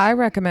giveaways. I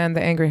recommend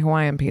the Angry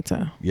Hawaiian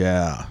Pizza.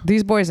 Yeah.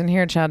 These boys in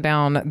here chowed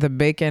down the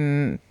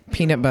bacon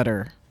peanut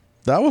butter.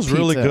 That was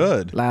really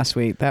good. Last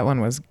week. That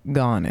one was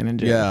gone in a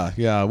jiff.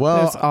 Yeah.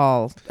 Well, it's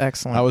all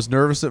excellent. I was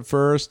nervous at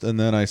first, and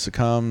then I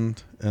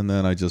succumbed, and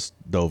then I just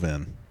dove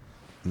in.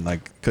 And I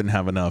couldn't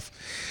have enough.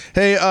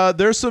 Hey,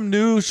 there's some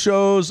new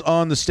shows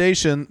on the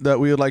station that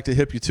we would like to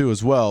hip you to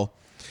as well.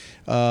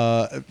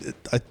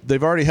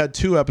 They've already had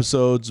 2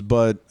 episodes,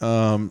 but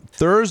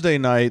Thursday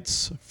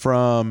nights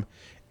from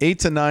 8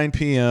 to 9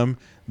 p.m.,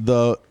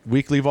 the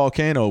Weekly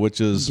Volcano,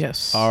 which is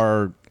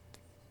our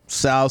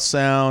South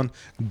Sound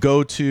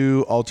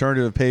go-to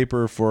alternative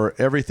paper for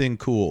everything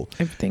cool.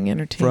 Everything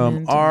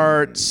entertainment. From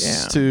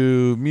arts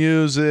to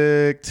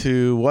music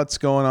to what's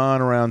going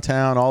on around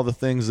town, all the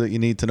things that you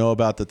need to know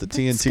about that the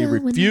TNT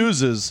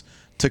refuses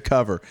to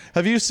cover.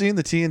 Have you seen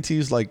the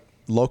TNT's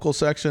local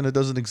section? It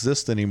doesn't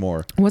exist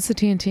anymore. What's the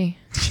TNT?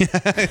 Yeah,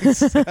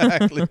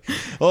 exactly.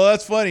 Well,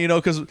 that's funny,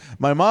 because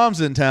my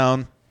mom's in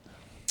town.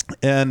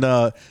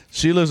 And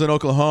she lives in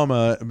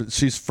Oklahoma.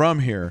 She's from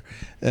here,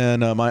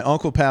 and my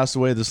uncle passed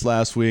away this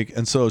last week,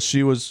 and so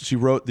she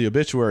wrote the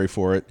obituary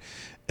for it,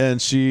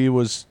 and she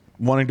was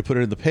wanting to put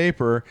it in the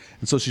paper,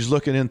 and so she's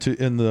looking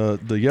in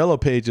the yellow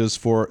pages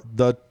for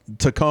the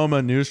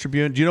Tacoma News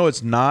Tribune. Do you know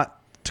it's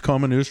not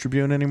Tacoma News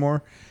Tribune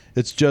anymore?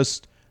 It's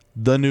just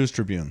the News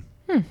Tribune.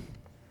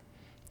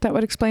 That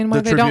would explain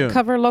why they don't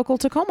cover local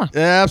Tacoma.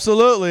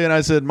 Absolutely. And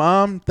I said,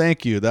 Mom,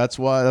 thank you. That's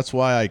why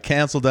I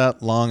canceled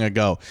that long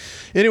ago.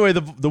 Anyway,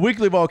 the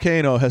Weekly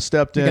Volcano has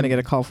stepped in. You're going to get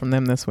a call from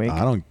them this week.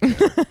 I don't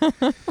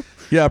care.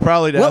 Yeah,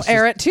 probably. We'll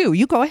air it too.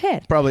 You go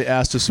ahead. Probably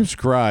asked to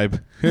subscribe.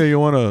 Hey, you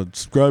want to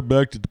subscribe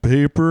back to the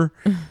paper?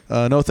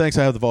 No, thanks.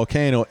 I have the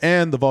Volcano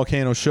and the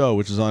Volcano Show,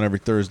 which is on every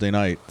Thursday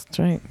night. That's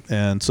right.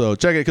 And so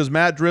check it, because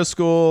Matt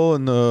Driscoll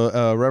and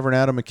the Reverend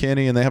Adam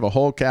McKinney, and they have a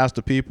whole cast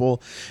of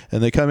people,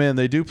 and they come in.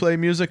 They do play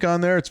music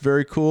on there. It's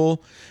very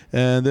cool.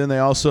 And then they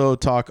also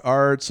talk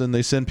arts, and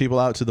they send people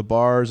out to the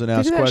bars and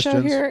ask questions.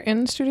 Show here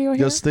in studio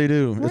here? Yes, they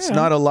do. It's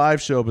not a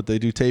live show, but they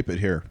do tape it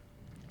here.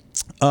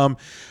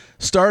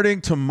 Starting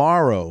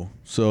tomorrow,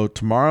 so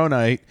tomorrow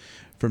night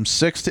from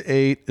 6 to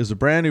 8 is a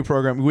brand new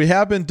program. We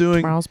have been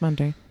doing tomorrow's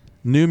Monday.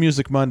 New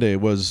Music Monday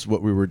was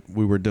what we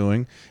were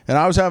doing, and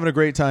I was having a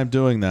great time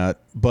doing that.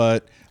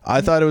 But I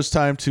thought it was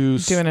time to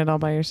doing it all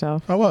by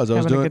yourself. I was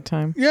having doing a good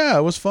time. Yeah,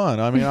 it was fun.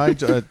 I mean,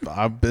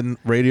 I've been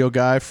radio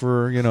guy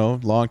for a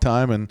long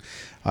time, and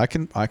I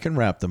can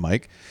rap the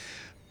mic,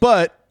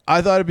 but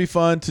I thought it'd be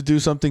fun to do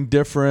something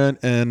different.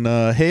 And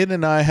Hayden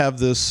and I have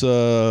this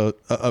a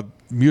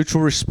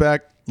mutual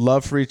respect.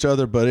 Love for each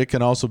other, but it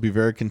can also be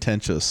very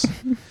contentious.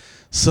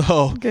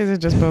 So you guys are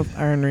just both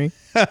ornery.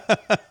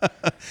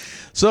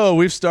 So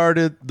we've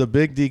started the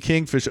Big D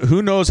Kingfish.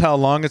 Who knows how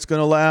long it's going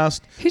to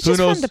last? He's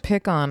just fun to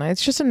pick on.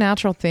 It's just a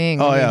natural thing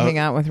when you hang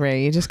out with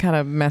Ray. You just kind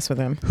of mess with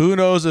him. Who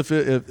knows if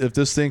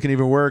this thing can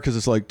even work, because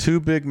it's like 2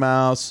 big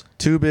mouths,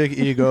 2 big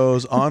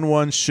egos on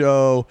one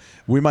show.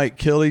 We might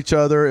kill each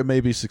other. It may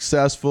be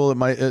successful.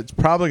 It's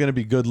probably going to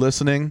be good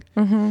listening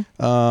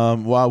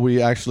while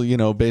we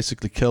actually,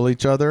 basically kill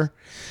each other.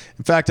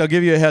 In fact, I'll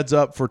give you a heads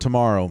up for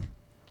tomorrow.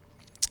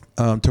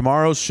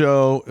 Tomorrow's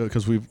show,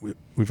 because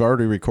we've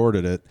already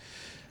recorded it.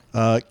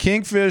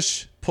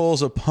 Kingfish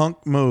pulls a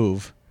punk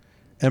move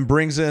and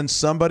brings in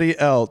somebody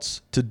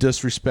else to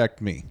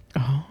disrespect me.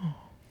 Oh.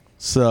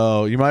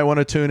 So you might want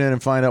to tune in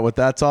and find out what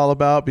that's all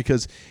about,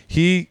 because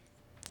he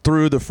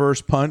threw the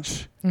first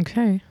punch.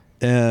 Okay.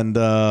 And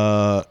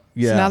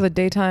yeah, So now the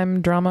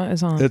daytime drama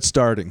is on. It's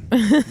starting.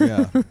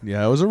 Yeah.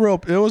 It was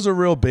a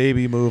real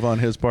baby move on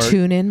his part.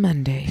 Tune in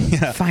Monday.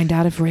 Yeah. Find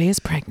out if Ray is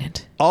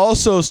pregnant.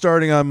 Also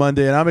starting on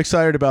Monday, and I'm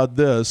excited about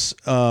this.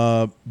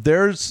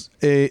 There's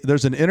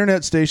an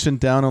internet station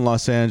down in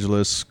Los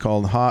Angeles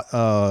called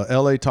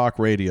LA Talk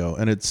Radio,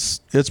 and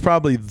it's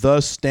probably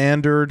the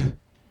standard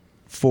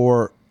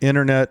for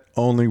internet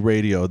only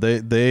radio.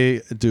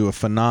 They do a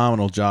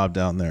phenomenal job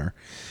down there.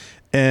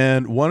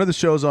 And one of the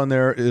shows on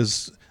there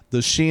is the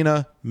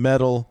Sheena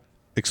Metal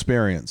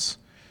Experience.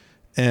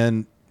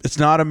 And it's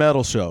not a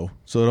metal show,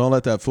 so don't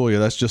let that fool you.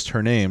 That's just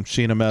her name,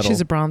 Sheena Metal.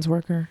 She's a bronze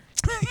worker.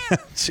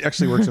 She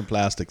actually works in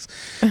plastics.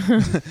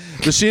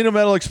 The Sheena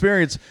Metal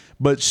Experience.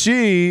 But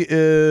she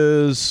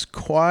is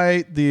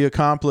quite the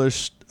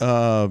accomplished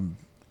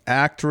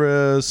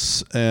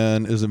actress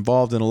and is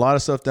involved in a lot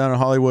of stuff down in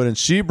Hollywood. And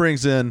she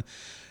brings in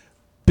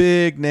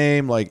big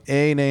name, like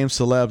A-name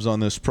celebs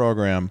on this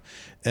program.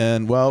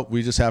 And, well,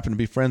 we just happen to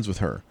be friends with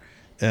her.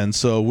 And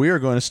so we are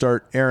going to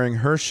start airing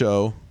her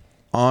show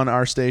on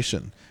our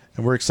station.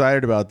 And we're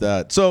excited about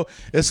that. So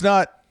it's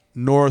not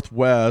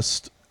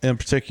Northwest in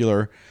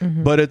particular,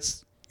 but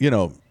it's,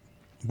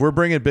 we're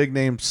bringing big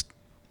names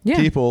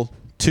people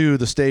to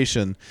the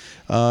station.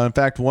 In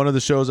fact, one of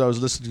the shows I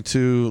was listening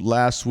to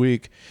last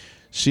week,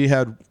 she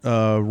had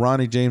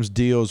Ronnie James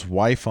Dio's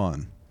wife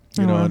on,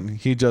 and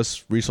he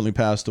just recently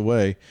passed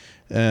away.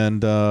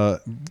 And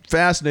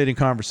fascinating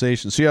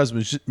conversation. She has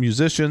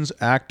musicians,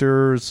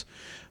 actors,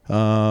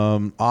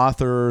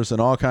 authors,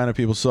 and all kind of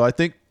people. So I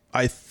think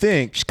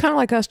she's kind of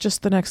like us,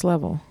 just the next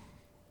level.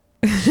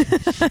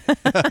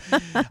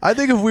 I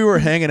think if we were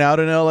hanging out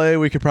in LA,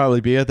 we could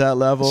probably be at that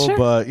level, sure.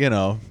 But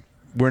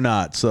we're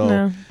not. So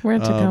no, we're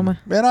in Tacoma.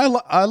 And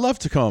I love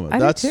Tacoma.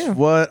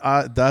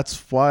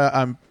 That's why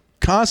I'm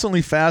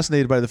constantly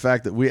fascinated by the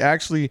fact that we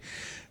actually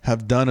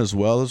have done as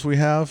well as we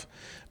have.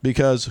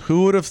 Because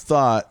who would have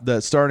thought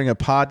that starting a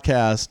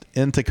podcast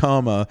in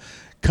Tacoma,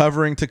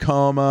 covering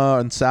Tacoma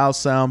and South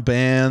Sound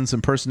bands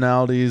and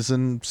personalities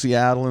in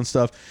Seattle and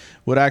stuff,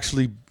 would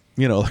actually,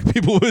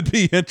 people would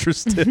be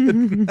interested.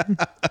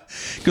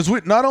 Because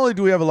not only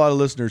do we have a lot of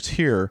listeners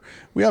here,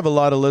 we have a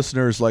lot of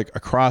listeners like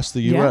across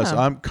the U.S.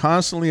 Yeah. I'm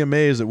constantly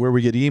amazed at where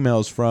we get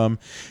emails from,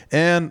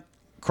 and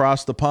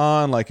across the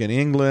pond, like in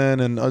England,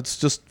 and it's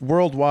just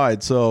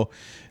worldwide. So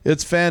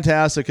it's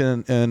fantastic,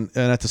 and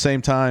at the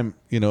same time,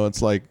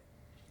 it's like,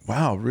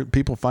 wow,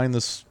 people find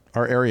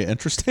our area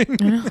interesting.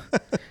 Yeah.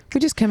 We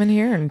just come in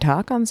here and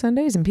talk on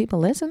Sundays, and people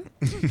listen.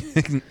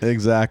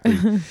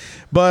 Exactly.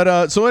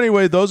 But so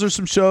anyway, those are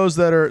some shows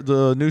that are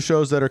the new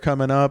shows that are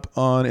coming up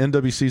on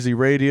NWCZ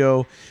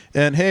Radio.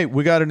 And hey,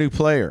 we got a new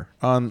player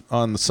on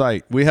the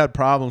site. We had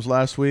problems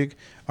last week.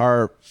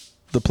 The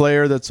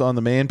player that's on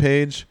the main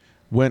page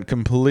went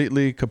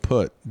completely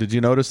kaput. Did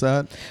you notice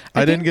that?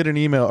 I didn't get an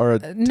email or a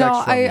text from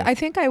you. I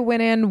think I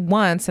went in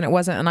once and it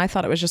wasn't, and I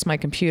thought it was just my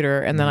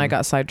computer, and then I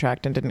got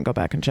sidetracked and didn't go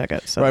back and check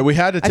it. So right, we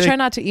had to I try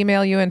not to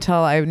email you until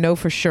I know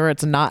for sure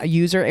it's not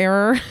user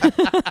error.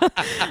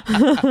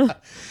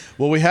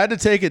 Well, we had to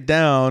take it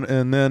down,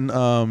 and then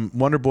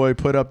Wonder Boy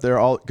put up there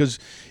because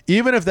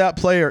even if that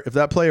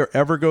player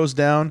ever goes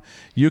down,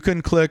 you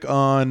can click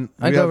on.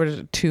 I go over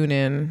to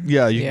TuneIn.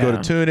 Yeah, you can go to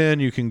TuneIn.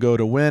 You can go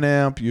to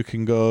Winamp. You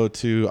can go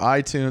to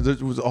iTunes.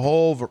 There was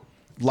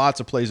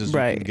lots of places you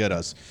can get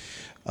us.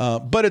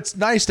 But it's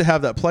nice to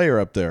have that player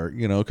up there,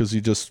 because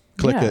you just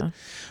click it.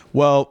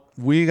 Well,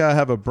 we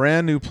have a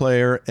brand new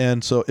player,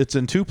 and so it's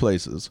in two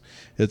places.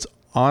 It's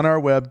on our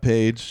web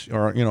page,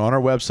 or on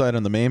our website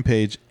on the main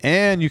page,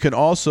 and you can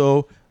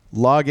also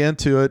log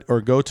into it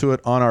or go to it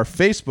on our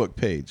Facebook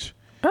page.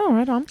 Oh,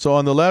 right on. So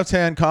on the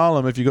left-hand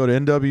column, if you go to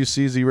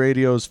NWCZ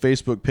Radio's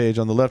Facebook page,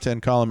 on the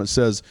left-hand column it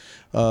says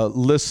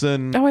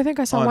listen. Oh, I think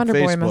I saw Wonder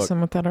Facebook. Boy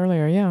messing with that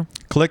earlier. Yeah.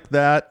 Click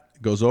that,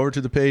 goes over to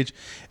the page,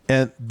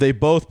 and they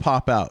both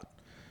pop out.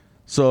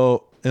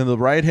 So in the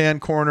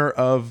right-hand corner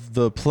of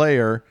the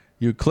player,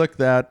 you click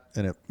that,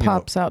 and it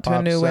pops out to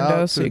a new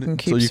window, so you can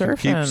keep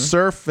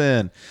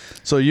surfing.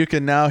 So you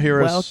can now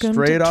hear us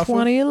straight off.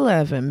 Welcome to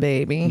 2011,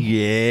 baby.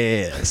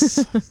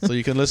 Yes. So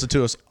you can listen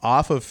to us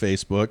off of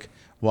Facebook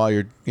while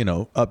you're,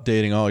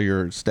 updating all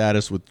your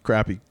status with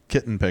crappy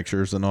kitten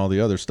pictures and all the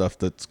other stuff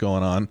that's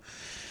going on.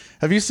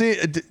 Have you seen?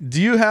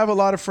 Do you have a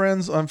lot of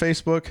friends on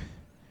Facebook?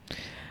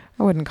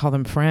 I wouldn't call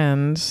them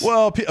friends.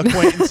 Well,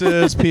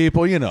 acquaintances,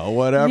 people,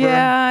 whatever.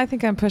 Yeah, I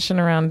think I'm pushing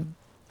around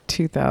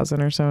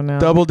 2,000 or so now.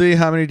 Double D,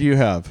 how many do you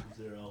have?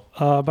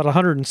 0. About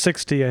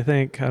 160, I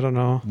think. I don't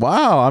know.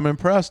 Wow, I'm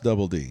impressed,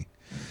 Double D.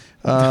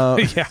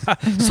 Yeah,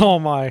 so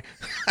am I.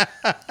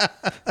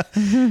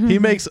 He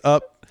makes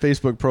up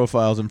Facebook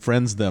profiles and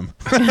friends them.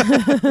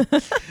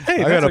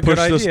 Hey, I got to push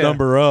this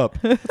number up.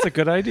 That's a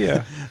good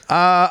idea.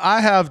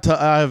 I have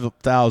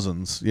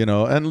thousands,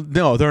 and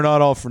no, they're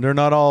not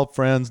all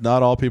friends,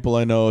 not all people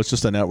I know. It's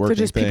just a networking They're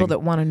just thing. People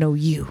that want to know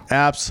you.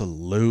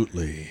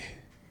 Absolutely.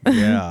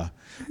 Yeah.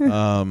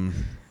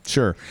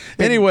 Sure.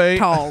 Anyway,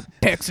 tall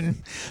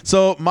Texan.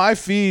 So my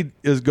feed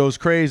goes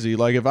crazy.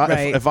 Like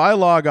if I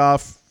log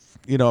off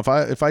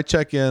if I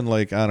check in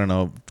like, I don't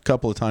know, a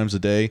couple of times a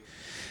day,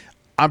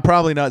 I'm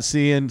probably not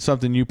seeing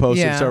something you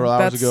posted several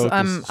hours ago.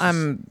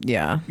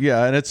 Yeah,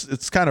 and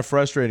it's kind of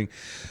frustrating.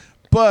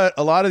 But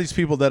a lot of these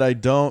people that I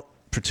don't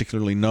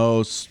particularly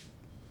know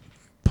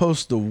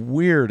post the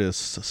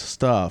weirdest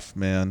stuff,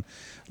 man.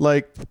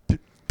 Like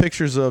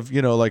pictures of,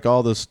 like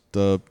all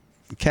the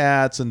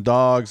cats and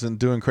dogs and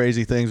doing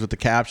crazy things with the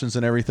captions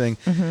and everything.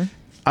 Mm-hmm.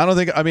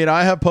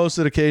 I have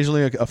posted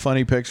occasionally a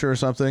funny picture or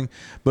something,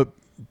 but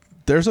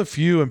there's a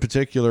few in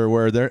particular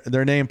where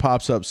their name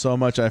pops up so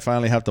much I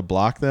finally have to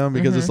block them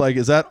because it's like,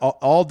 is that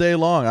all day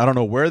long? I don't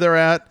know where they're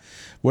at,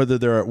 whether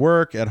they're at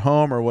work, at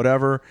home, or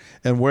whatever,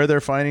 and where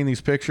they're finding these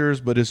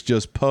pictures, but it's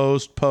just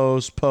post,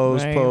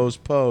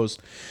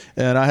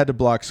 and I had to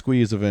block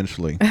Squeeze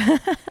eventually.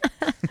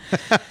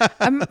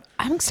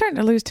 I'm starting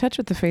to lose touch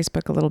with the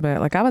Facebook a little bit.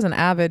 Like I was an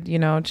avid,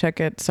 check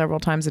it several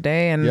times a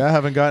day, and I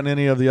haven't gotten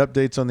any of the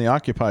updates on the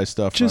Occupy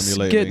stuff from you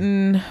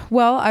lately.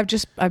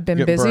 I've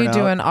been busy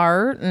doing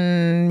art,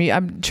 and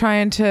I'm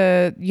trying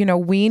to,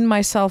 wean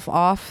myself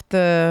off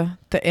the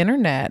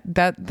internet.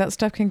 That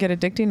stuff can get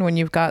addicting when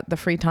you've got the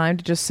free time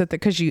to just sit there,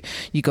 because you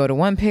go to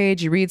one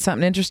page, you read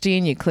something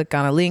interesting, you click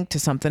on a link to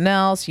something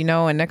else,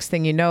 and next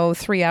thing you know,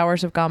 3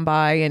 hours have gone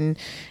by, and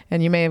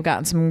you may have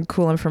gotten some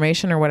cool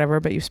information or whatever,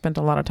 but you've spent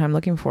a lot of time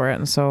looking for it.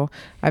 And so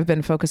I've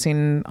been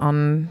focusing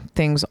on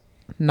things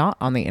not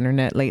on the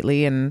internet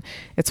lately, and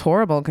it's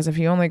horrible because if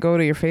you only go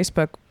to your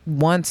Facebook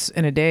once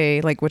in a day,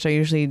 like, which I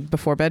usually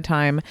before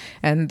bedtime,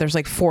 and there's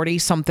like 40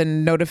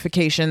 something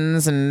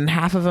notifications and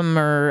half of them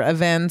are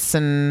events,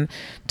 and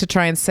to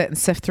try and sit and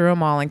sift through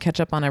them all and catch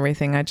up on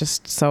everything,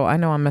 so I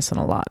know I'm missing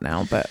a lot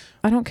now, but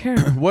I don't care.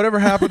 Whatever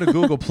happened to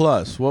Google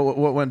Plus? What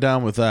went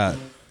down with that?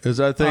 Is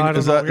that thing? I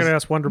don't know. We're gonna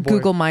ask Wonder Boy.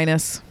 Google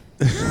minus.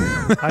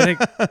 I think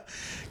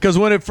because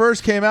when it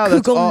first came out,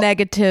 Google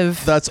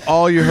negative. That's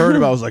all you heard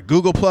about. It was like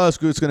Google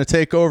Plus. It's going to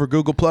take over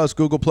Google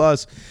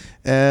Plus,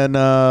 and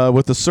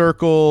with the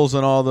circles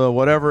and all the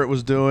whatever it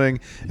was doing,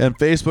 and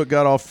Facebook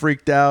got all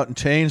freaked out and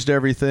changed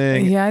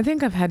everything. Yeah, I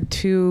think I've had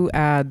 2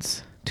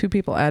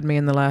 people add me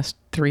in the last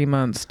 3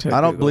 months to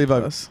I don't Google believe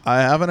I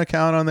have an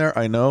account on there.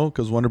 I know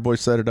because Wonder Boy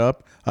set it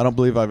up. I don't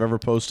believe I've ever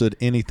posted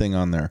anything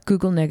on there.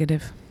 Google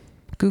negative.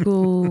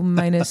 Google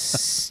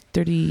minus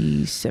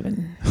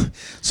 37.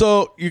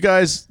 So you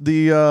guys,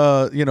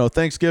 the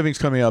Thanksgiving's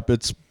coming up.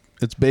 It's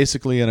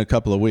basically in a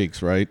couple of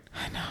weeks, right?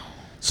 I know.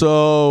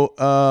 So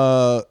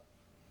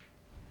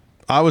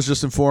I was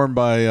just informed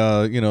by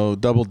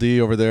Double D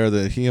over there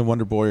that he and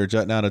Wonder Boy are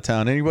jetting out of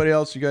town. Anybody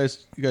else? You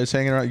guys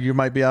hanging around? You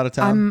might be out of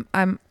town.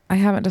 I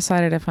haven't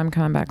decided if I'm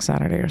coming back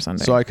Saturday or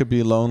Sunday. So I could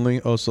be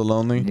lonely. Oh, so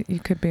lonely. You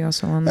could be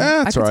also lonely.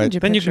 That's all right.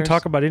 Then you can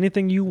talk about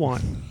anything you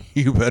want.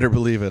 You better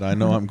believe it. I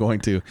know I'm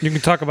going to. You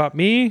can talk about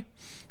me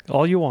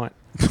all you want.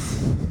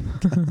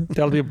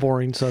 That'll be a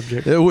boring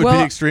subject. It would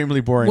be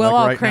extremely boring. We'll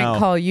all right crank now.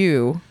 Call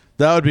you.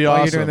 That would be while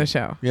awesome. You're doing the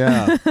show.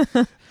 Yeah.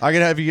 I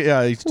can have you.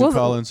 Yeah, you do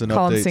call-ins and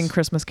call updates. and sing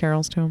Christmas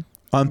carols to him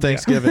on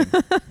Thanksgiving.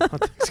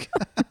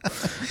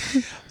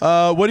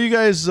 What do you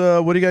guys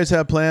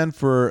have planned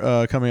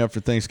for coming up for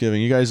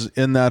Thanksgiving? You guys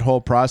in that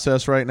whole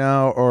process right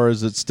now, or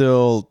is it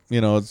still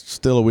it's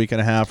still a week and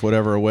a half,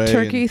 whatever, away?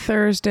 Turkey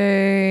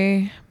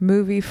Thursday,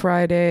 movie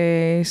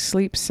Friday,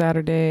 sleep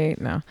Saturday.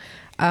 No,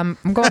 I'm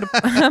going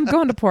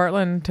to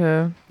Portland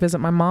to visit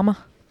my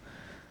mama.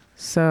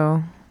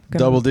 So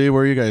Double D,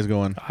 where are you guys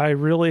going? I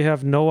really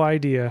have no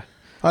idea.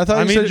 I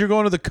thought you said you're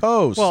going to the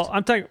coast. Well,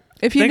 I'm talking.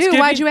 If you knew,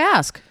 why'd you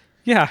ask?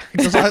 Yeah,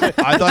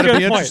 I thought it'd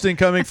be interesting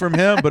coming from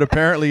him, but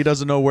apparently he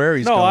doesn't know where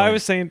he's going. No, I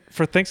was saying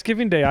for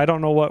Thanksgiving Day, I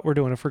don't know what we're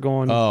doing if we're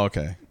going. Oh,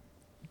 okay.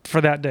 For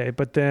that day,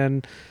 but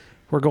then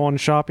we're going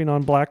shopping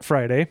on Black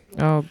Friday.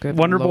 Oh, good.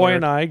 Wonder Boy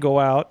and I go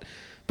out,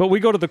 but we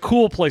go to the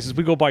cool places.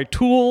 We go buy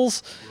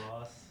tools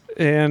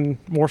and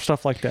more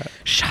stuff like that.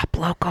 Shop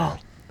local.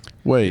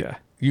 Wait,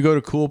 you go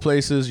to cool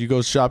places? You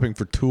go shopping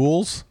for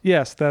tools?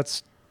 Yes,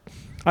 that's.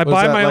 I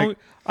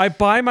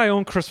buy my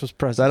own Christmas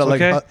presents. Is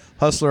that like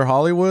Hustler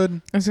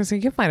Hollywood? I was gonna say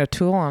you can find a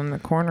tool on the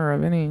corner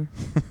of any.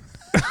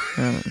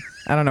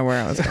 I don't know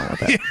where I was going with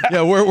that.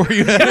 Yeah, where were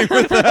you heading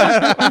with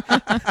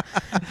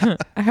that?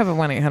 I have a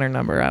 1-800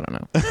 number. I don't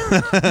know.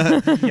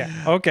 Yeah.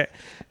 Okay.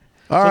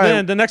 All right.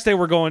 Then the next day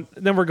we're going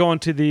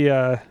to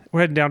the we're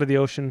heading down to the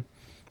ocean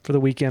for the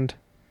weekend.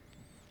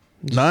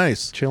 Just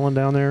nice. Chilling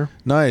down there.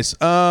 Nice.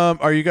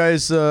 Are you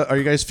guys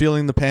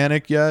feeling the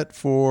panic yet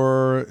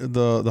for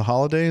the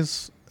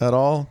holidays at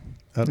all?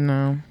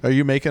 No. Are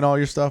you making all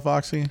your stuff,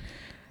 Oxy?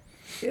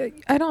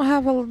 I don't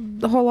have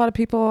a whole lot of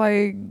people.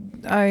 Is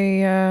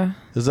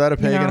that a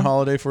pagan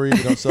holiday for you?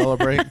 You don't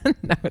celebrate?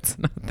 No, it's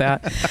not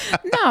that.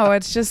 No,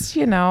 it's just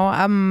God,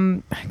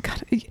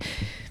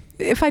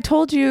 if I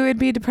told you, it'd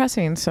be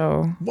depressing.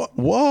 So.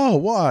 Whoa!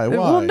 Why?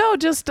 Well, no,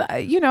 just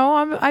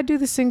I do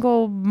the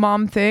single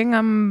mom thing.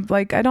 I'm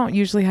like, I don't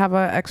usually have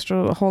a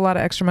whole lot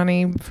of extra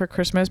money for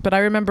Christmas, but I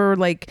remember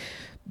like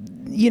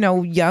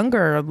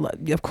younger,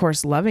 of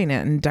course, loving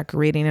it and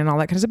decorating and all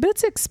that kind of stuff. But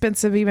it's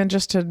expensive even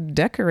just to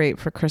decorate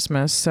for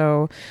Christmas.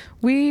 So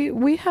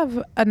we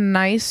have a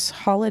nice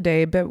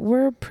holiday, but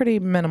we're pretty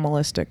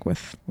minimalistic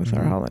with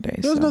our holidays.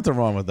 There's nothing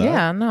wrong with that.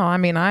 Yeah, no, I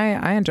mean,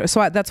 I enjoy.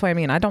 So that's why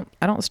I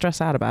don't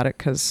stress out about it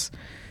because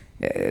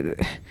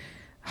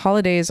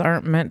holidays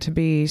aren't meant to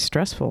be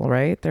stressful,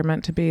 right? They're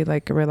meant to be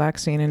like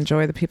relaxing,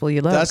 enjoy the people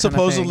you love. That's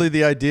supposedly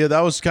the idea.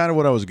 That was kind of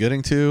what I was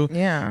getting to.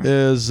 Yeah.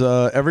 Is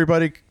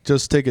everybody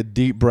just take a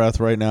deep breath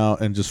right now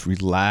and just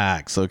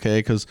relax, okay?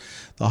 Because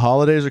the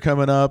holidays are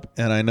coming up,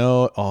 and I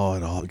know, it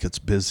all gets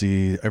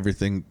busy.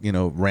 Everything,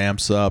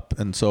 ramps up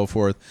and so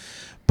forth.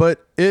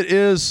 But it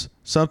is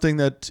something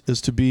that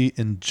is to be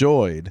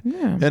enjoyed.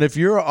 Yeah. And if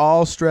you're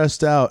all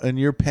stressed out and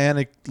you're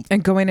panicked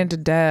and going into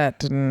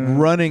debt and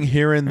running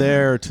here and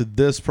there to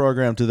this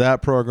program, to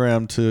that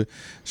program, to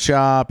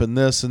shop and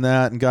this and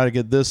that, and got to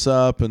get this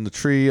up and the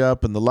tree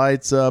up and the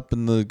lights up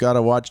and got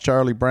to watch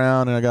Charlie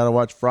Brown and I got to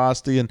watch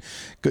Frosty and,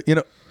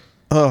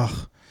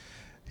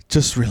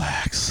 just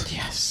relax.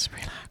 Yes,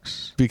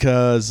 relax.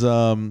 Because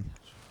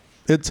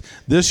it's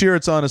this year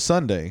it's on a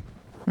Sunday.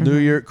 New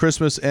Year,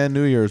 Christmas and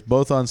New Year's,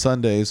 both on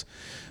Sundays.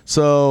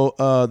 So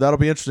that'll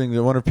be interesting.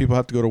 I wonder if people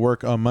have to go to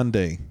work on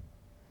Monday,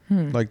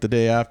 like the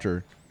day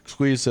after.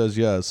 Squeeze says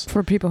yes.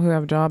 For people who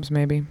have jobs,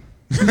 maybe.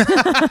 All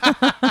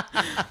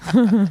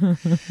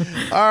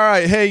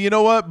right. Hey, you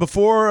know what?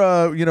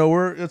 Before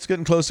it's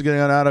getting close to getting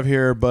on out of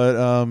here,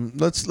 but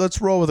let's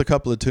roll with a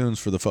couple of tunes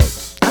for the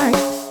folks. All right.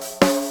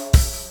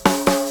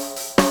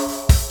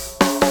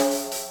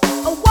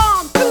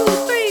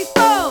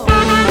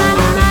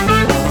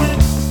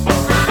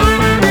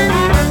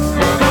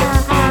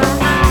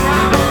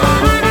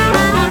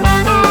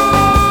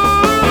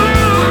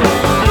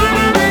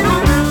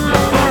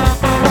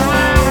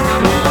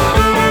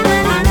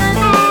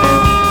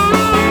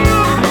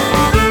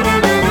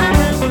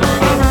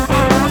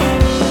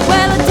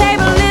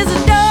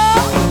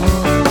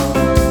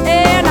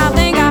 And I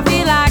think I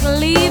feel like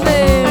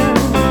leaving.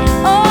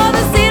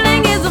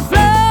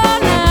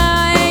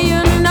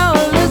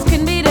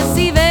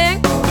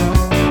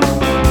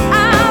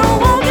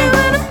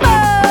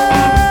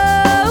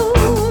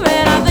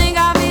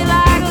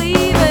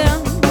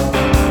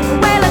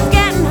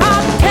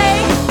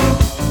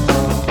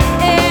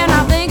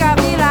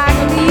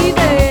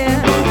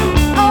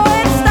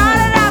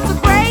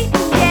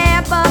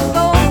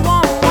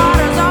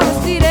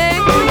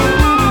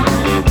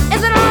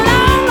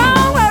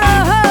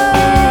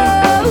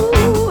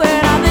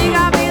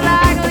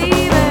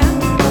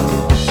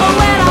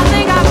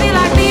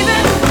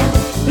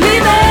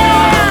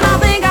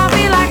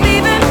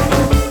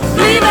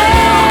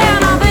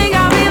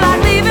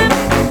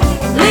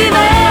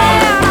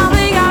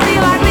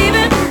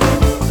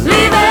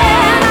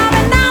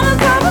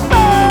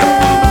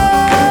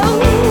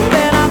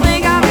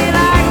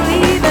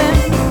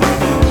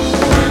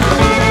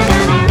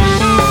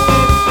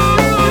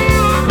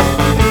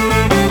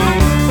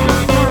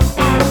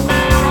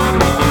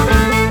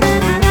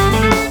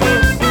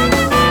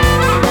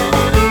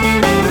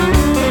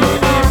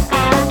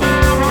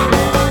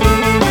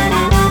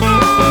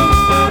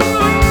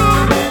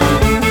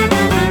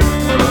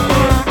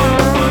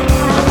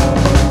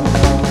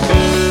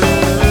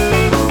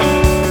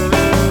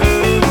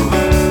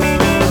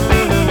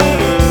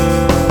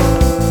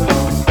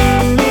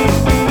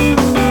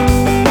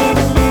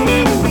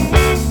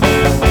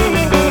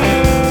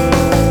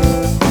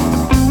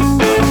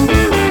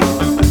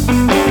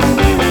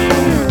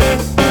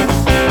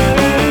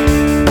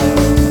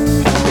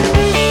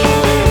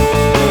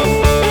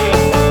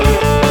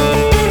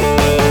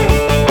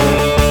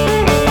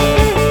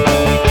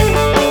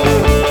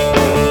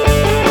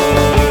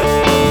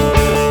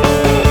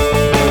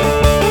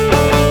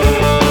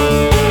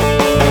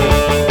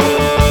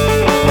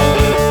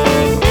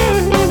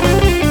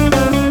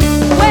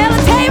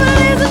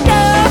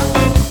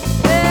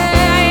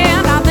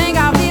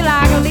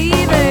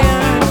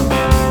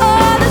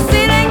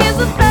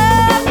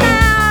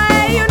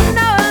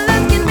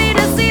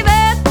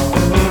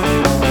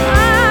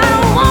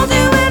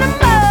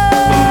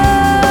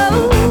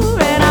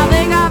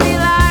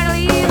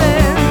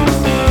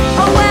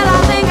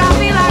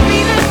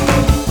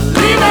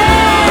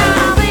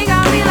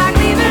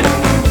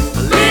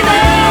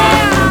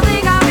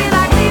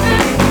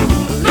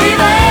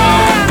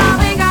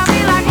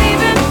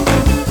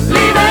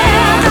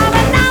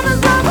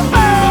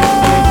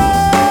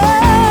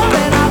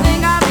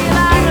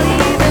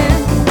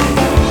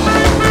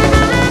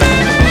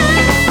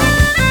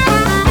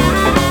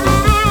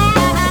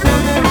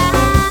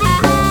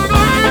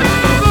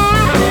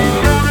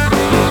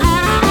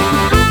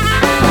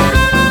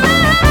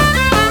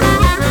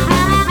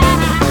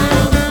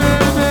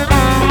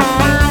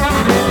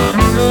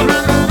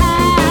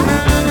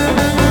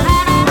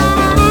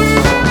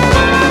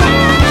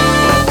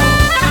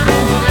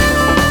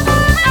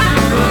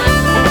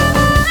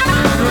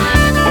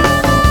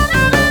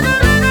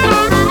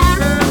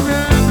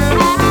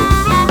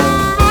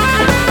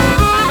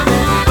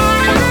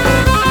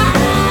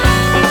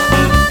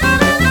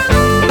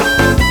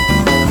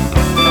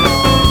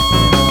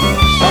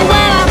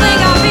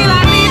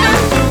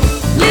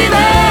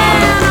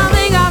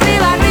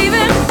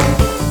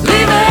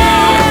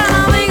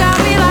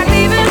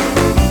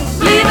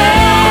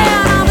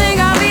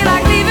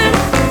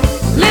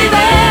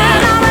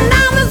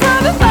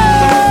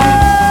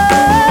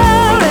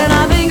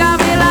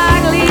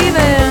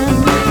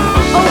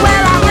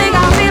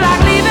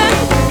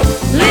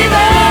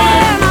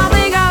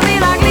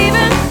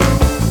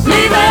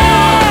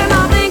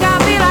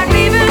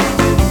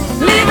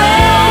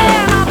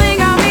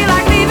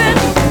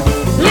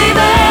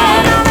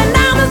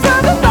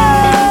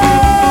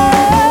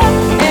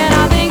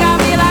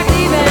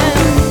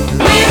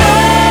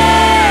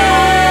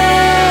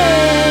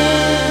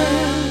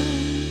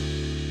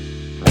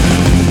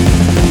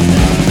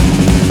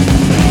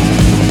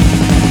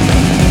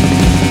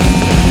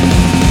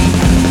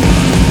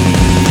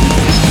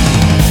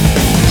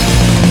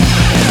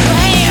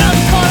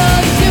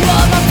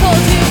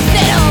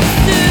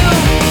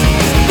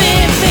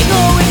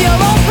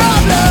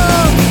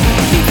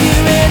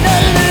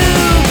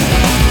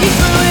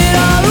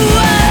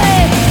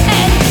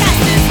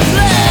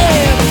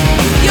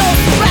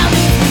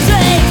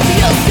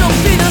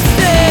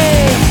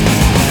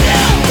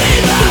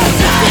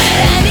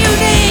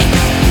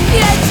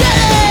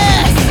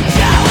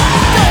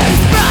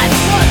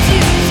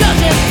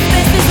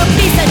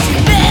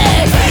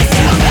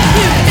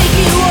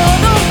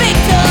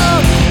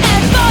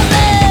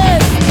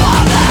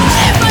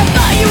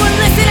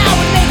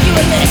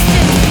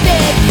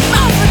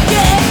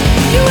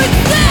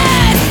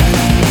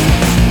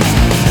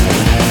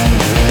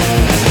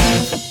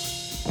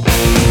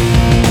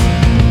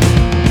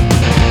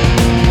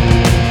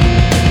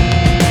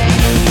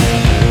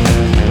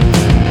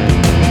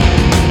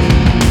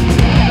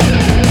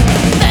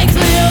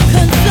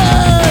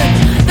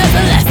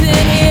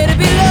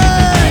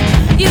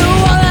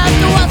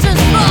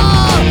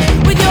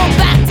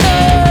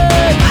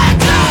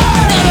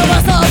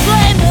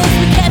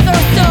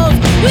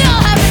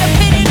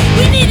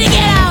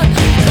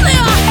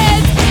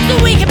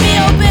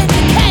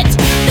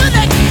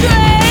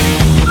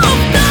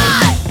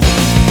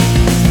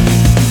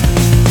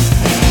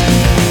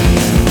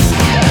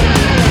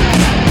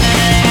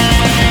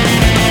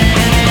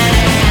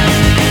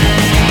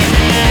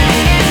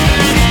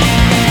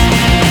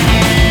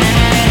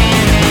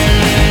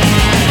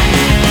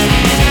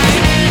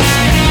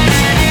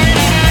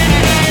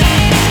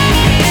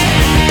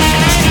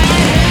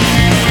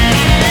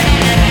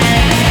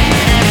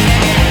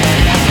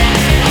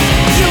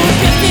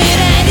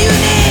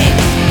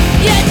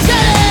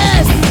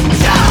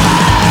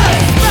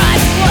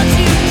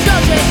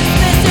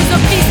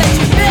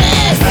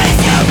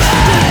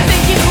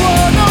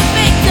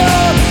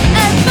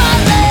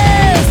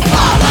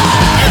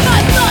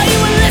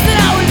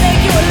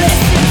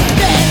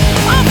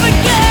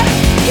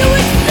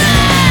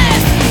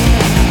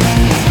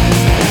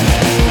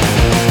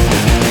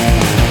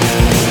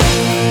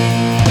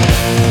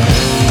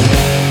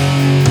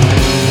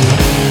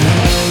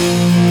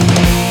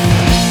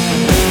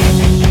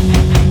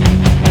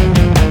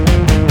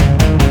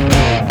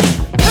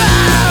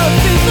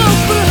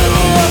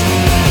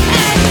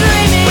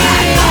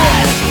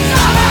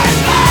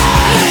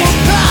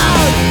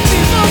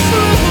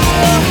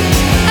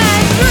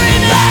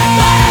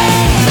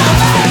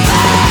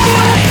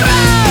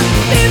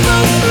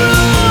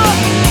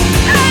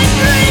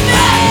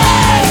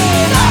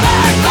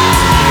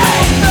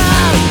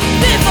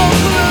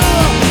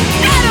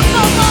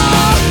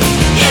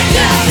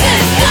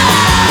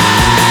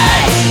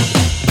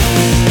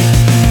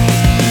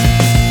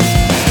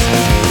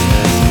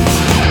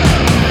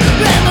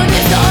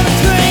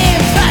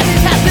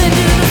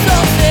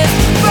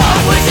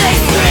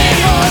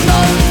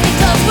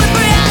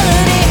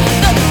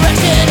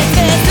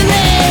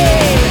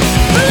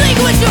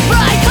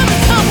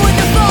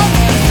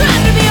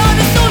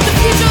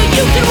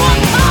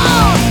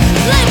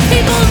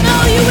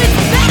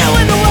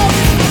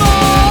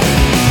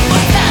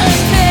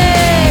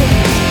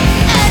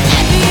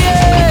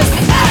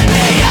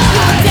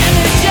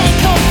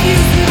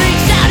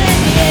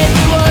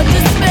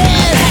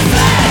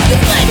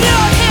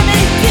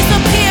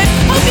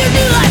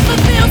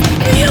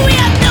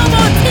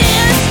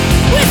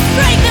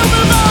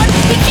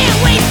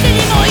 can't waste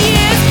any more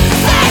years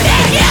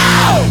saving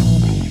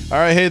you. All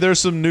right, hey, there's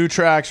some new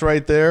tracks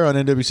right there on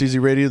NWCZ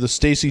Radio. The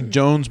Stacey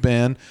Jones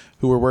Band,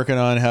 who we're working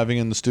on having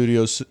in the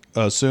studio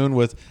soon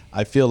with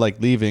I Feel Like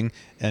Leaving,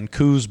 and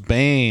Coos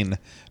Bane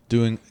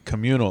doing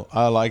Communal.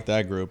 I like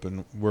that group,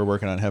 and we're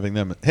working on having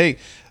them. Hey,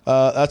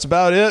 that's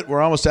about it.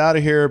 We're almost out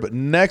of here, but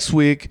next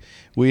week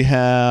we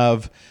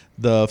have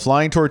the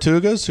Flying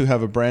Tortugas, who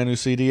have a brand new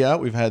CD out.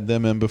 We've had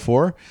them in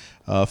before.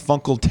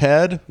 Funkle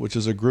Ted, which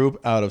is a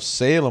group out of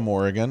Salem,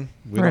 Oregon.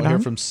 We don't hear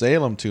from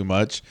Salem too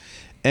much.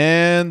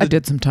 And I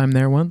did some time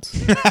there once.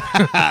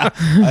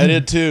 I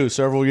did too,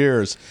 several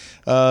years.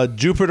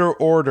 Jupiter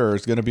Order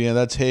is going to be in.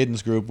 That's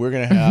Hayden's group. We're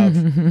going to have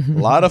a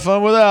lot of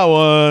fun with that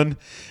one.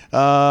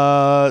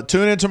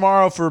 Tune in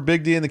tomorrow for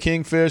Big D and the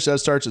Kingfish. That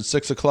starts at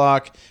 6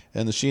 o'clock,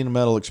 and the Sheen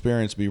Metal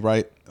Experience will be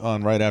right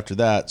after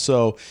that.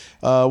 So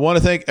want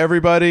to thank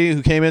everybody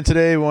who came in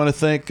today. We want to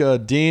thank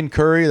Dean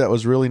Curry. That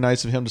was really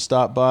nice of him to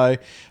stop by.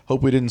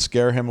 Hope we didn't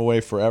scare him away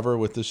forever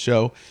with this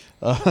show.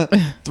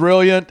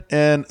 Thrilliant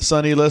and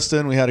Sonny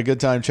Liston. We had a good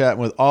time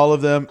chatting with all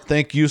of them.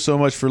 Thank you so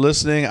much for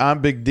listening.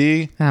 I'm Big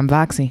D. I'm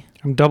Voxy.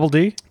 I'm Double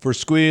D. For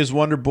Squeeze,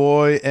 Wonder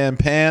Boy, and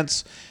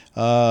Pants.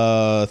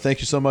 Thank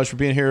you so much for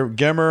being here.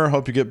 Gemmer,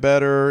 hope you get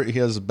better. He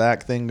has a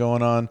back thing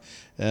going on,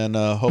 and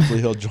hopefully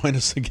he'll join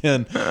us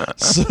again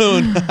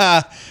soon.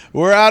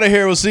 We're out of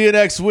here. We'll see you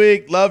next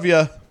week. Love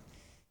you.